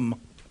soothe them.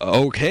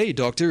 Okay,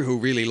 Doctor, who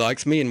really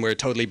likes me and we're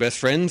totally best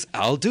friends,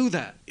 I'll do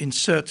that.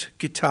 Insert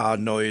guitar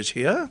noise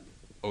here.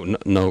 Oh,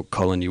 no,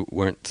 Colin, you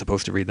weren't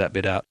supposed to read that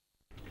bit out.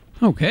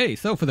 Okay,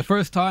 so for the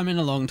first time in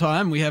a long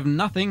time, we have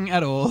nothing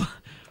at all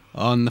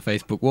on the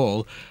Facebook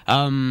wall.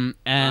 And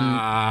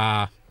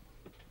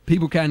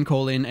people can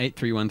call in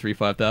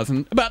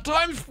 83135000 about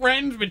times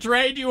friends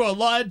betrayed you or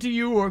lied to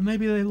you, or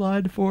maybe they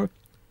lied for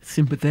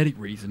sympathetic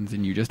reasons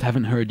and you just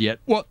haven't heard yet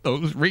what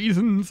those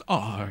reasons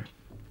are.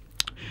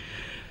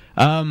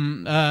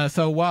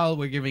 So while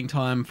we're giving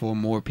time for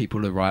more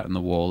people to write on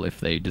the wall if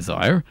they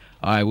desire,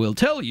 I will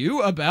tell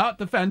you about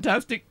the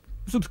fantastic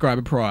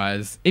subscriber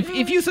prize.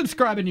 If you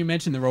subscribe and you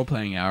mention the Role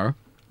Playing Hour,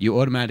 you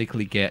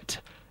automatically get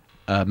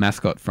a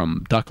mascot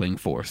from Duckling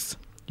Force.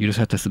 You just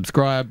have to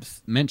subscribe,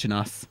 mention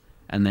us,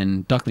 and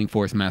then Duckling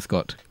Force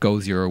mascot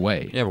goes your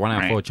way. Yeah, 1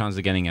 out of 4 chance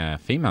of getting a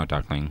female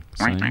duckling.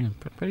 So, yeah,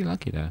 pretty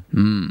lucky there.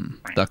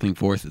 Duckling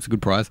Force, it's a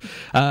good prize.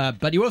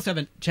 But you also have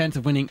a chance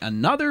of winning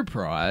another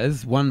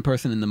prize. One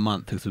person in the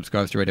month who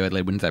subscribes to Radio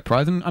Adelaide wins that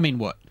prize. And I mean,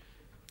 what?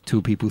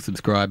 2 people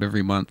subscribe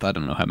every month? I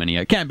don't know how many.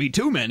 It can't be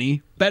too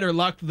many. Better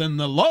luck than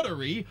the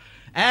lottery.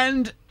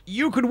 And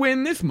you could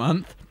win this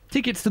month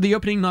tickets to the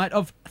opening night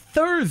of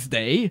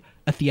Thursday,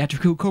 a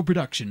theatrical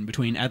co-production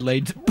between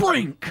Adelaide's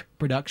Brink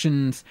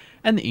Productions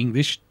and the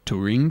English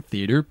Touring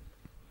Theatre,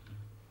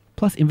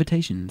 plus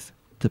invitations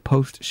to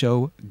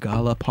post-show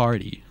gala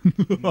party.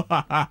 The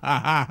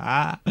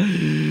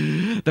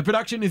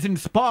production is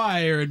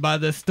inspired by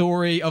the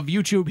story of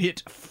YouTube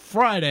hit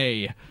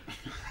Friday,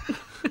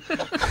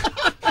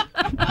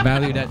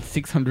 valued at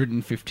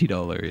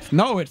 $650.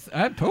 No, it's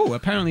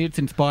apparently it's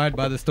inspired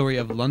by the story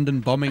of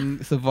London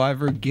bombing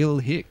survivor Gil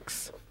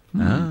Hicks.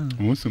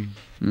 Awesome.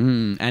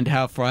 And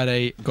how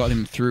Friday got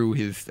him through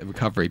his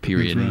recovery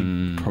period.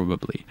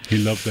 Probably. He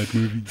loved that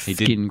movie.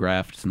 Skin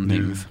grafts and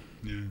things.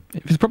 Yeah.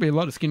 There's probably a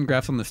lot of skin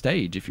grafts on the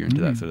stage if you're into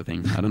that sort of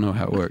thing. I don't know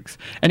how it works.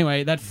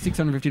 Anyway, that's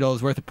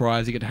 $650 worth of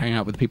prize. You get to hang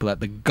out with people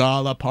at the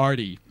gala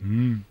party.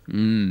 I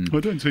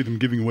don't see them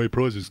giving away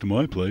prizes to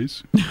my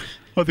place.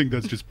 I think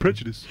that's just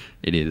prejudice.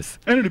 It is.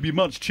 And it'd be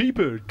much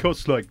cheaper. It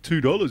costs like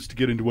 $2 to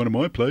get into one of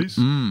my plays.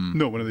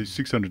 Not one of these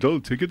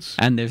 $600 tickets.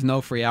 And there's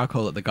no free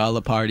alcohol at the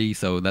gala party,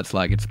 so that's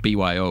like, it's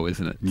BYO,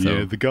 isn't it? So.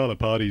 Yeah, the gala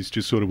party is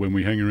just sort of when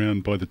we hang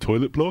around by the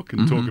toilet block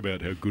and talk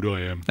about how good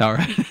I am. All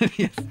right.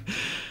 Yes.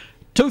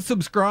 To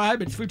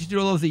subscribe, it's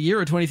 $52 a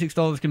year or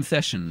 $26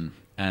 concession.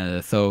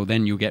 So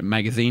then you'll get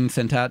magazines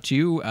sent out to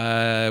you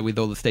with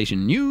all the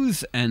station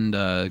news and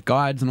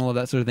guides and all of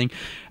that sort of thing.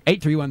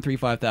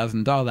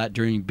 83135000, dial that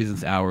during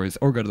business hours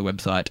or go to the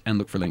website and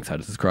look for links how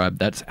to subscribe.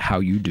 That's how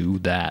you do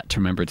that.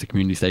 Remember, it's a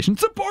community station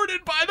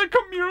supported by the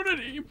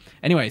community.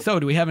 Anyway, so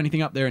do we have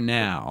anything up there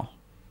now?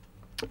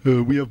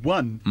 We have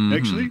one,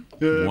 actually.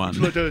 One. Would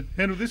you like to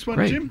handle this one,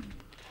 Great. Jim?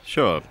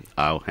 Sure,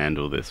 I'll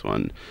handle this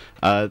one.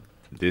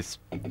 This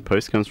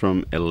post comes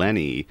from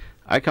Eleni.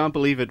 I can't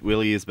believe it,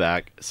 Willie is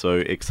back. So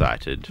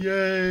excited.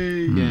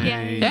 Yay!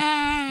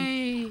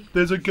 Yay.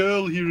 There's a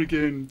girl here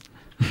again.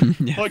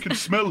 I can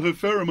smell her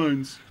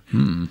pheromones.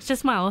 It's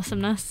just my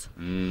awesomeness.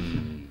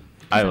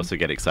 I also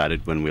get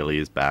excited when Willie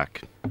is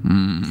back.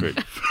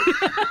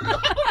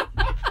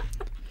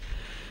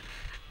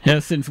 Yeah,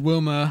 since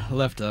Wilma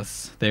left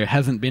us, there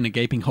hasn't been a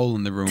gaping hole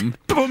in the room.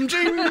 Boom,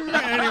 jing!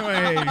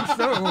 Anyway,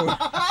 so...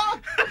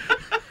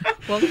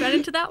 Walk right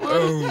into that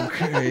one.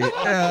 Okay.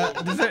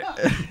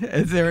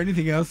 Is there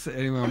anything else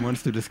anyone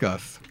wants to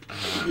discuss?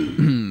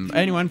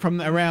 Anyone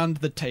from around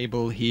the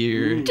table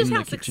here? Just in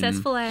how the kitchen?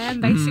 successful I am,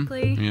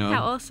 basically. Yeah.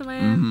 How awesome I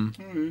am.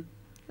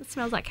 It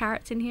smells like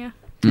carrots in here.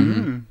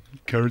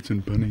 Carrots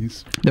and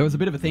bunnies. There was a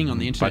bit of a thing on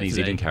the internet Bunnies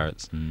today. eating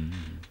carrots.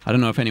 I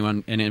don't know if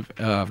anyone, I've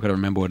got to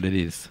remember what it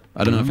is.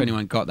 I don't know if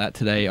anyone got that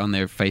today on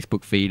their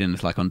Facebook feed, and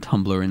it's like on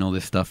Tumblr and all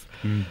this stuff.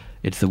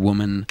 It's a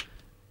woman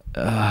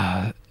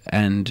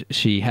And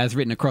she has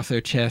written across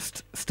her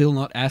chest, "Still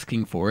not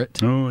asking for it."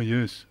 Oh,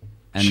 yes.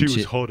 And she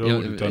was hot. I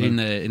would have done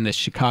it. in the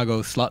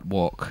Chicago slut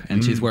walk,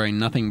 and she's wearing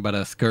nothing but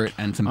a skirt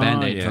and some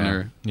band-aids on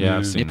her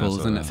I've seen that nipples,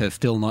 sort and of- it says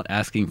 "Still not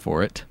asking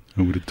for it."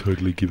 I would have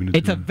totally given it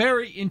It's to a her.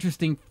 very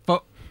interesting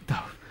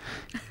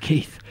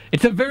Keith,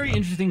 it's a very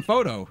interesting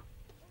photo.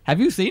 Have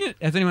you seen it?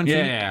 Has anyone seen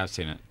it? Yeah, I've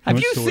seen it. Have I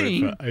you saw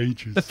seen it for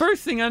ages. the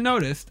first thing I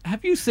noticed?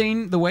 Have you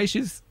seen the way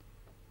she's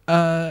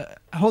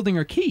holding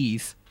her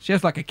keys? She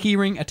has like a key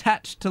ring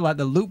attached to like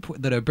the loop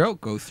that her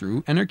belt goes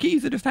through, and her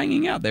keys are just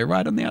hanging out there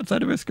right on the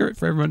outside of her skirt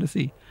for everyone to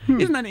see.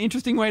 Isn't that an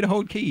interesting way to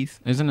hold keys?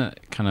 Isn't it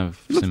kind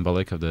of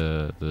symbolic of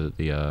the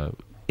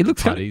It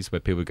looks kind of, parties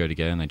where people go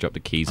together and they drop the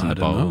keys in I the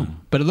don't bowl? know.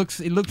 But it looks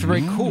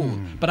very cool.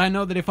 But I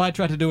know that if I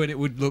tried to do it, it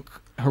would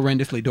look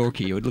horrendously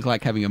dorky. It would look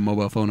like having a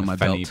mobile phone on my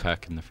Fanny belt.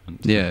 pack in the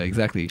front. Yeah,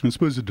 exactly. I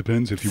suppose it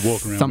depends if you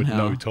walk around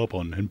Somehow. with no top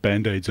on and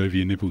band-aids over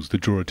your nipples to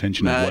draw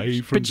attention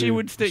away from But she the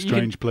would still.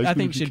 strange placement I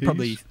think of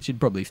your she'd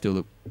probably still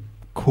look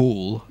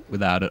cool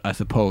without it. I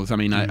suppose. I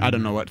mean, I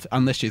don't know what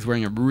unless she's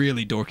wearing a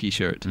really dorky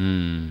shirt.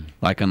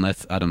 Like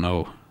unless I don't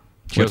know.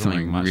 She what wasn't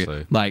something wearing much,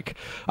 though. like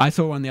I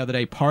saw one the other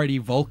day, Party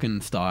Vulcan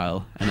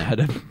style, and it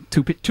had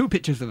two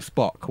pictures of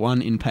Spock,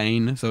 one in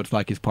pain, so it's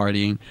like he's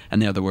partying,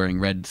 and the other wearing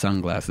red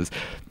sunglasses.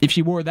 If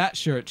she wore that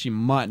shirt, she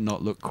might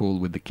not look cool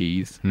with the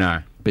keys,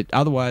 No. but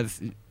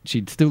otherwise,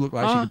 she'd still look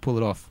like she could pull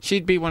it off.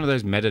 She'd be one of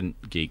those meta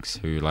geeks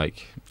who,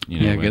 like, you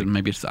know... Yeah,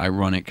 maybe it's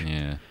ironic.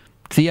 Yeah.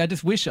 See, I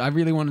just wish I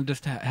really want to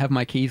just have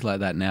my keys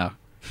like that now,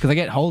 because I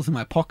get holes in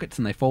my pockets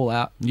and they fall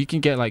out. You can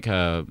get, like,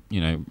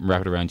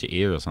 wrap it around your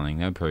ear or something.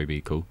 That would probably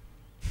be cool.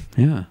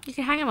 Yeah. You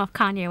could hang them off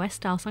Kanye West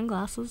style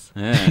sunglasses.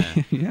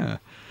 Yeah.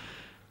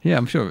 Yeah,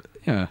 I'm sure.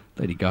 Yeah,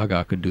 Lady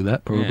Gaga could do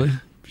that probably. Yeah.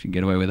 She can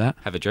get away with that.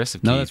 Have a dress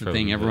of keys. No, that's the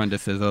thing. probably. Everyone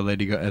just says, "Oh,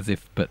 Lady Gaga," as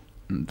if, but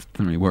it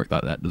doesn't really work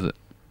like that, does it?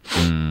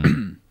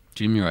 Jim,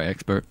 you're our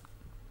expert.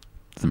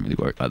 Doesn't really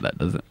work like that,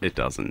 does it? It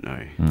doesn't,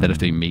 no. They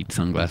just do meat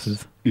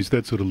sunglasses. Is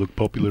that sort of look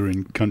popular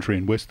in country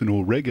and western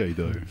or reggae,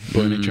 though,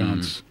 by any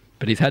chance?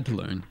 But he's had to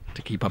learn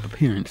to keep up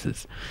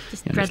appearances.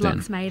 Just You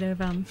understand? dreadlocks made of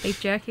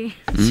beef jerky.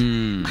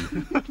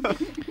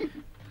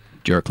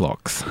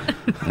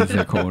 Jerklocks, as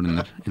they're called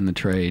in the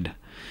trade.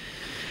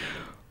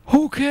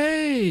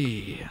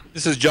 Okay.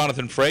 This is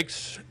Jonathan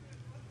Frakes,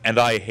 and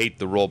I hate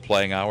the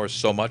role-playing hour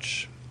so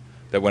much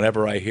that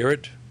whenever I hear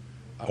it,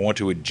 I want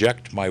to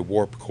eject my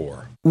warp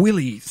core.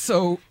 Willie,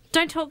 so...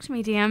 Don't talk to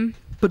me, DM.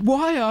 But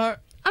why are...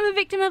 I'm a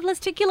victim of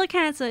testicular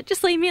cancer.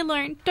 Just leave me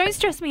alone. Don't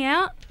stress me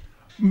out.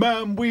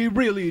 Ma'am, we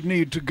really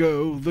need to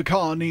go. The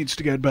car needs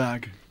to get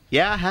back.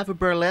 Yeah, I have a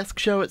burlesque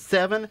show at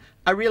 7.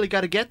 I really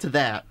got to get to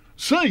that.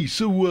 Say,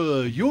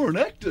 so, you're an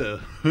actor.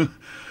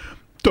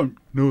 Don't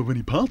know of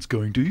any parts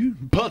going, do you?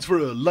 Parts for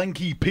a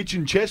lanky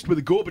pigeon chest with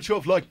a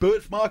Gorbachev-like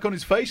birthmark on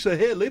his face, a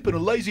hair lip, and a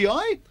lazy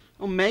eye?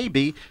 Well,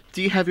 maybe.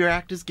 Do you have your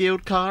Actors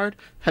Guild card?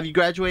 Have you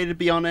graduated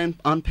beyond an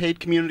unpaid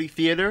community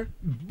theater?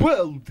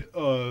 Well,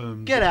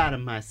 Get out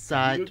of my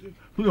sight.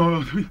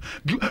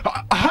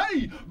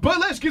 Hey!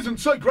 Burlesque isn't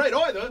so great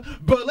either.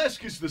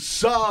 Burlesque is the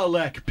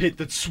sarlacc pit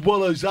that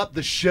swallows up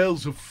the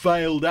shells of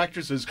failed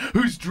actresses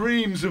whose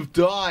dreams have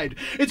died.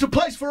 It's a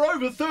place for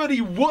over 30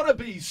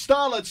 wannabe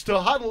starlets to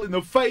huddle in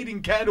the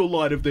fading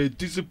candlelight of their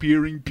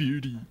disappearing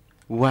beauty.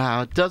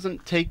 Wow, it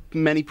doesn't take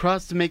many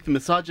prods to make the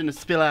misogynist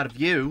spill out of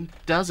you,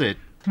 does it?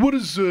 What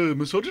does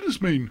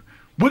misogynist mean?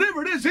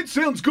 Whatever it is, it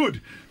sounds good.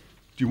 Do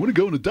you want to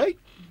go on a date?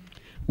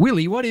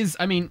 Willie, what is...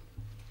 I mean,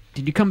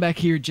 did you come back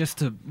here just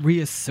to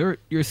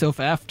reassert yourself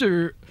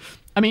after...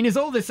 I mean, is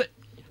all this...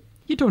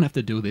 You don't have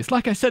to do this.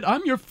 Like I said,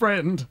 I'm your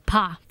friend.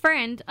 Pa,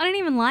 friend, I don't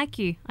even like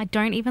you. I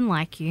don't even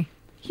like you.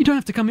 You don't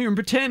have to come here and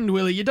pretend,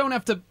 Willie. You don't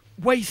have to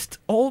waste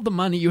all the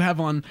money you have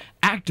on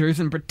actors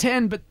and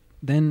pretend, but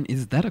then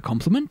is that a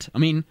compliment? I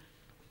mean,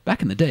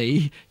 back in the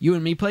day, you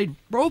and me played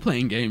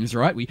role-playing games,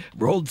 right? We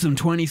rolled some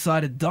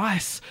 20-sided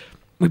dice.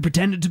 We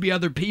pretended to be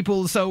other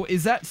people, so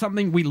is that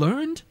something we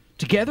learned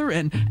together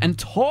and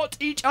taught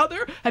each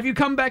other? Have you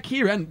come back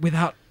here and,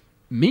 without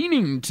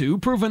meaning to,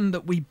 proven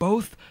that we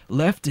both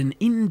left an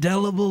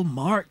indelible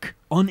mark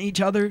on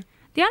each other?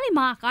 The only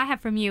mark I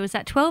have from you is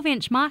that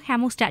 12-inch Mark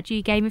Hamill statue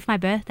you gave me for my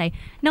birthday,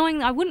 knowing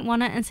that I wouldn't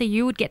want it and so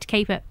you would get to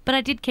keep it. But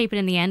I did keep it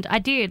in the end. I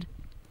did.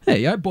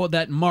 Hey, I bought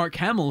that Mark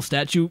Hamill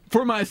statue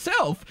for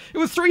myself. It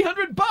was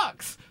 $300.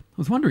 I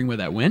was wondering where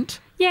that went.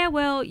 Yeah,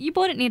 well, you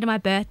bought it near to my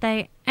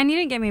birthday, and you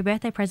didn't get me a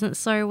birthday present,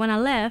 so when I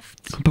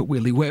left... But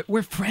Willie,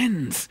 we're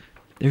friends.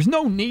 There's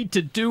no need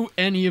to do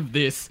any of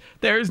this.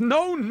 There's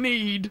no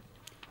need.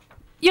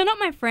 You're not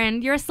my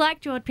friend. You're a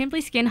slack-jawed,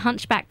 pimply-skinned,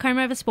 hunchback,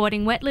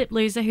 comb-over-sporting, wet-lipped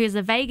loser who has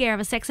a vague air of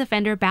a sex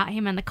offender about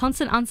him and the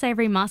constant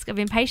unsavoury musk of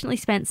impatiently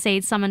spent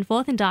seeds summoned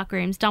forth in dark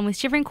rooms, done with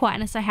shivering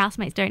quietness so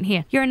housemates don't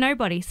hear. You're a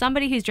nobody,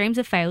 somebody whose dreams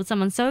have failed,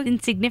 someone so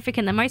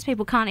insignificant that most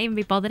people can't even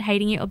be bothered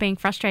hating you or being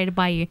frustrated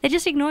by you. They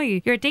just ignore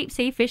you. You're a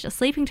deep-sea fish, a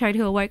sleeping toad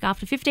who awoke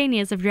after 15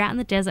 years of drought in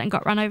the desert and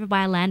got run over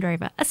by a Land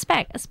Rover. A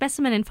speck, a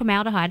specimen in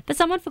formaldehyde, but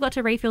someone forgot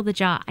to refill the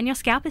jar, and your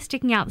scalp is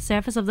sticking out the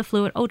surface of the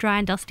fluid all dry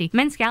and dusty.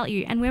 Men scout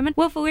you, and women,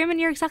 well, for women,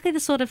 you're exactly the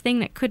sort of thing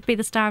that could be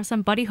the star of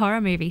some body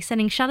horror movie,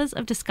 sending shudders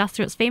of disgust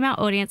through its female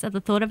audience at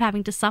the thought of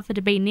having to suffer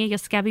to be near your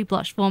scabby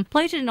blotched form,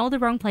 bloated in all the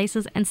wrong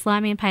places and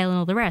slimy and pale and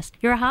all the rest.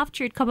 You're a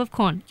half-chewed cob of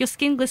corn. Your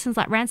skin glistens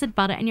like rancid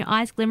butter and your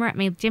eyes glimmer at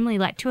me dimly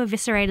like two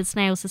eviscerated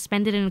snails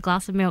suspended in a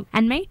glass of milk.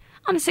 And me?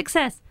 I'm a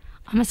success.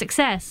 I'm a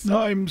success.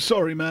 I'm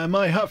sorry, ma'am.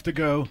 I have to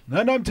go.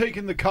 And I'm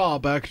taking the car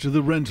back to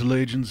the rental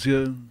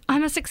agency.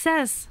 I'm a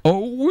success.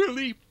 Oh,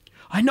 Willie,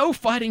 I know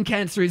fighting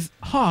cancer is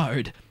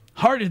hard.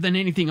 Harder than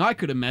anything I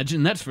could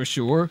imagine, that's for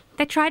sure.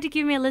 They tried to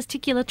give me a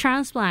testicular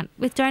transplant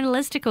with donor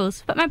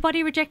testicles, but my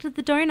body rejected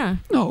the donor.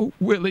 No,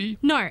 Willie.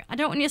 No, I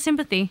don't want your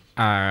sympathy.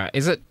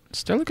 Is it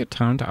still a good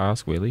time to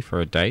ask Willie for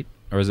a date?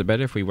 Or is it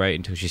better if we wait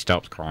until she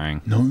stops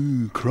crying?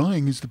 No,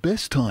 crying is the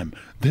best time.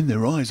 Then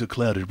their eyes are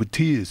clouded with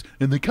tears,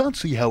 and they can't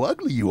see how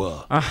ugly you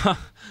are.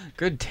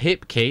 Good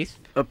tip, Keith.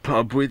 A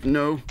pub with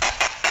no...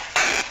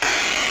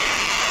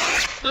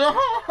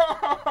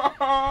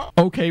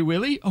 Okay,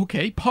 Willie,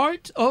 okay.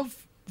 Part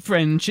of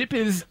friendship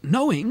is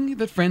knowing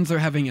that friends are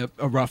having a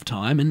rough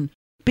time and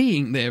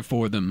being there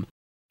for them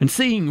and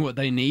seeing what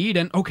they need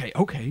and okay.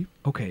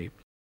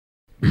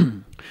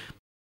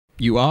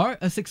 You are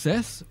a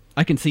success.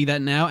 I can see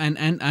that now, and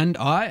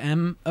I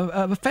am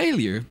a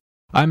failure.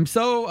 I'm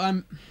so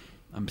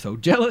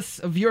jealous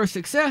of your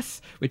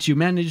success, which you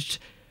managed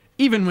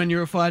even when you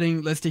were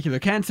fighting testicular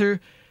cancer,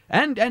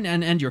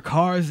 and your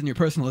cars and your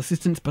personal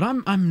assistants. But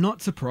I'm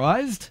not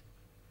surprised.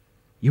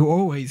 You're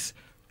always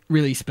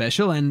really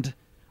special, and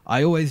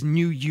I always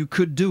knew you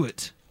could do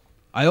it.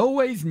 I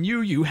always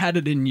knew you had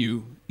it in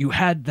you. You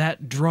had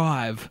that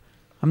drive.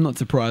 I'm not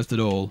surprised at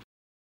all.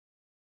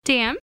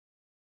 DM?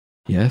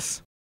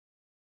 Yes.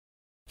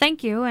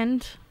 Thank you,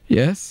 and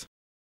Yes.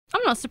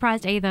 I'm not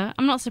surprised either.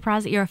 I'm not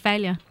surprised that you're a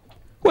failure.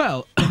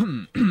 Well,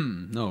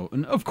 no,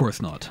 of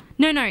course not.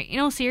 No, in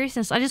all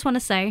seriousness, I just want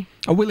to say...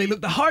 Oh, Willie,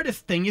 look, the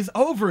hardest thing is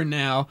over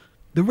now.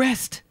 The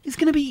rest is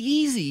going to be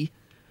easy.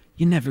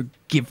 You never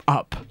give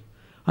up.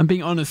 I'm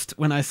being honest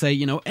when I say,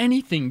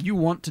 anything you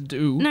want to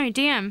do. No,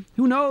 DM.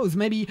 Who knows,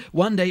 maybe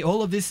one day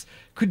all of this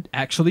could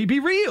actually be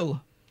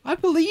real. I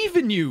believe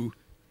in you.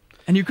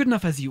 And you're good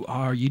enough as you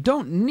are. You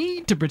don't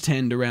need to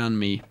pretend around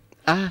me.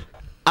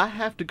 I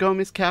have to go,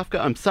 Miss Kafka.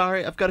 I'm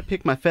sorry. I've got to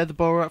pick my feather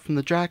boa up from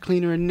the dry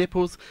cleaner and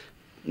nipples.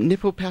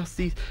 Nipple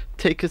pasties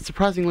take a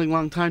surprisingly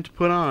long time to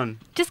put on.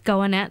 Just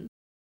go, Annette.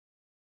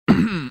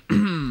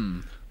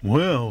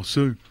 Well,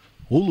 so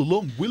all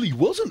along Willie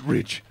wasn't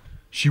rich.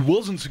 She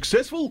wasn't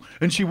successful,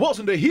 and she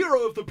wasn't a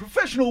hero of the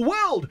professional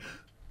world.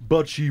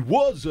 But she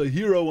was a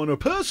hero on a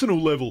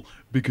personal level,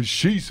 because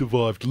she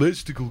survived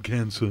testicle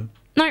cancer.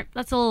 No,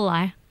 that's all a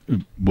lie.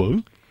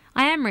 What?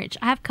 I am rich.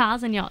 I have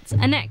cars and yachts.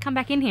 Annette, come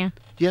back in here.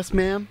 Yes,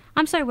 ma'am?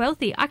 I'm so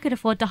wealthy, I could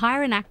afford to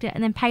hire an actor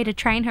and then pay to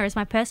train her as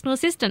my personal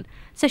assistant.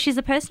 So she's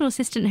a personal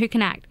assistant who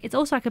can act. It's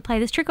also I could play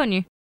this trick on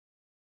you.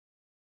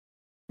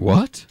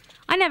 What?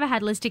 I never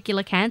had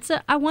testicular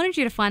cancer. I wanted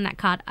you to find that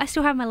card. I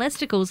still have my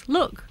testicles.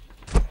 Look.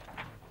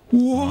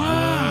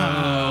 Wow.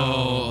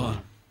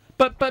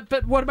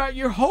 But what about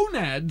your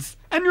gonads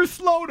and your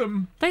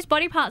scrotum? Those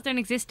body parts don't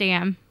exist,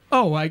 DM.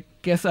 Oh, I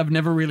guess I've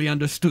never really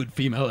understood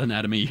female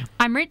anatomy.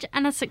 I'm rich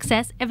and a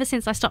success ever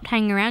since I stopped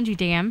hanging around you,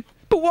 DM.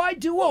 But why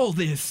do all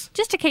this?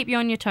 Just to keep you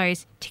on your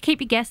toes, to keep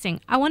you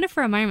guessing. I wanted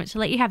for a moment to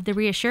let you have the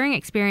reassuring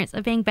experience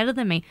of being better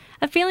than me,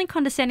 of feeling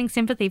condescending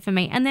sympathy for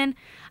me, and then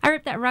I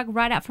ripped that rug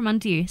right out from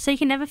under you, so you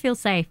can never feel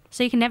safe,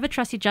 so you can never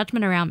trust your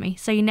judgment around me,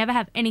 so you never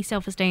have any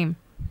self-esteem.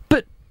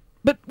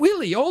 But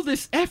Willie, all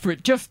this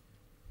effort just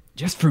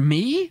for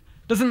me?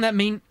 Doesn't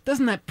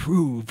that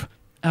prove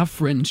our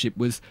friendship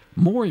was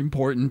more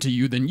important to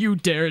you than you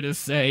dare to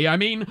say? I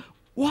mean,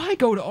 why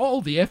go to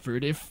all the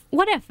effort if...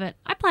 What effort?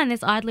 I planned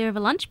this idly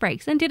over lunch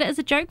breaks and did it as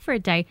a joke for a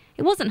day.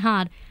 It wasn't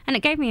hard, and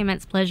it gave me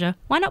immense pleasure.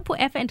 Why not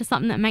put effort into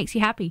something that makes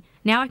you happy?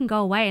 Now I can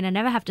go away and I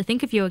never have to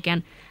think of you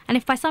again. And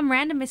if by some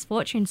random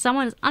misfortune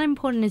someone as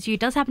unimportant as you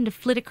does happen to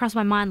flit across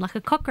my mind like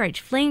a cockroach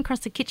fleeing across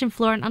the kitchen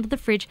floor and under the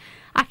fridge,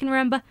 I can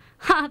remember,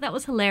 that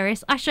was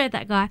hilarious. I showed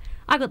that guy.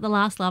 I got the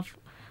last laugh.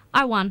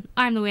 I won.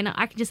 I'm the winner.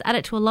 I can just add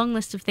it to a long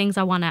list of things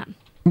I won at.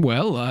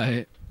 Well,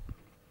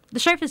 The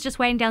chauffeur's just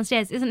waiting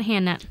downstairs, isn't he,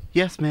 Annette?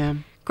 Yes,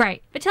 ma'am.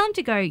 Great, but tell him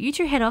to go. You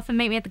two head off and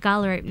meet me at the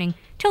gala opening.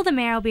 Tell the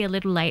mayor I'll be a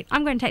little late.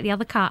 I'm going to take the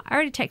other car. I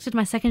already texted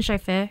my second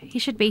chauffeur. He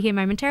should be here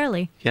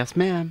momentarily. Yes,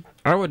 ma'am.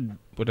 I would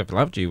have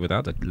loved you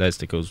without the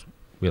testicles,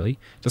 Willie.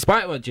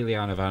 Despite what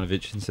Juliana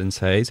Vanavichinson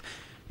says,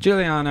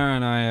 Juliana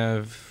and I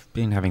have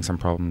been having some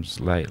problems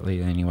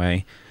lately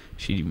anyway.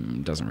 She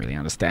doesn't really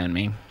understand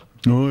me.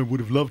 I would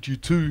have loved you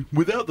too,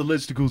 without the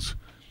testicles.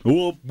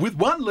 Or with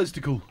one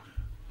testicle.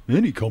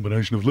 Any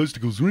combination of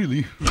testicles,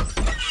 really.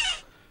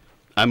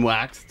 I'm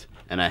waxed,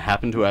 and I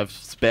happen to have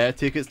spare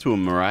tickets to a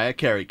Mariah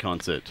Carey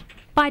concert.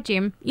 Bye,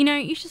 Jim.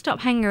 You should stop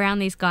hanging around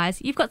these guys.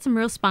 You've got some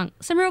real spunk,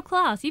 some real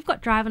class. You've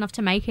got drive enough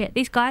to make it.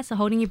 These guys are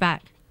holding you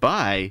back.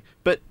 Bye?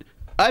 But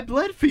I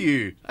bled for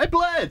you. I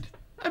bled.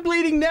 I'm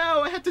bleeding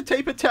now. I had to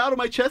tape a towel to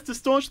my chest to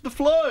staunch the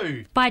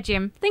flow. Bye,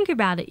 Jim. Think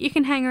about it. You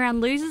can hang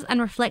around losers and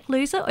reflect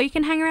loser, or you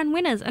can hang around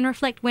winners and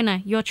reflect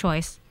winner. Your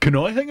choice. Can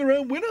I hang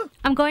around winner?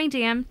 I'm going,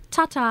 DM.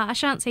 Ta-ta. I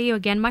shan't see you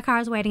again. My car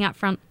is waiting up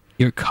front.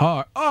 Your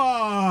car?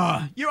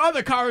 Ah, your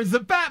other car is the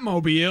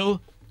Batmobile.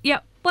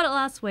 Yep. Bought it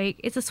last week.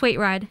 It's a sweet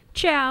ride.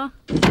 Ciao.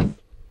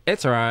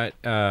 It's alright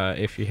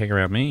if you hang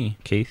around me,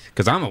 Keith,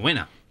 because I'm a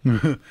winner.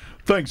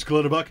 Thanks,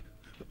 Clutterbuck.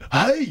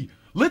 Hey,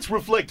 let's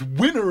reflect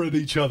winner at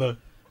each other.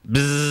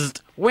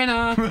 Bzzzt.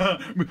 Winner.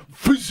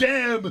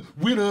 Fazam,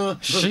 winner.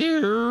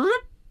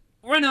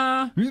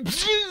 Winner.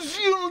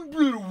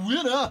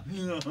 Winner.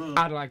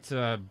 I'd like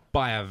to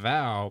buy a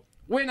vowel.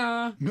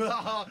 Winner. Winner.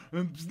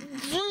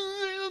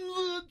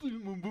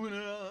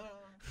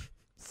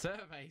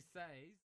 Survey says...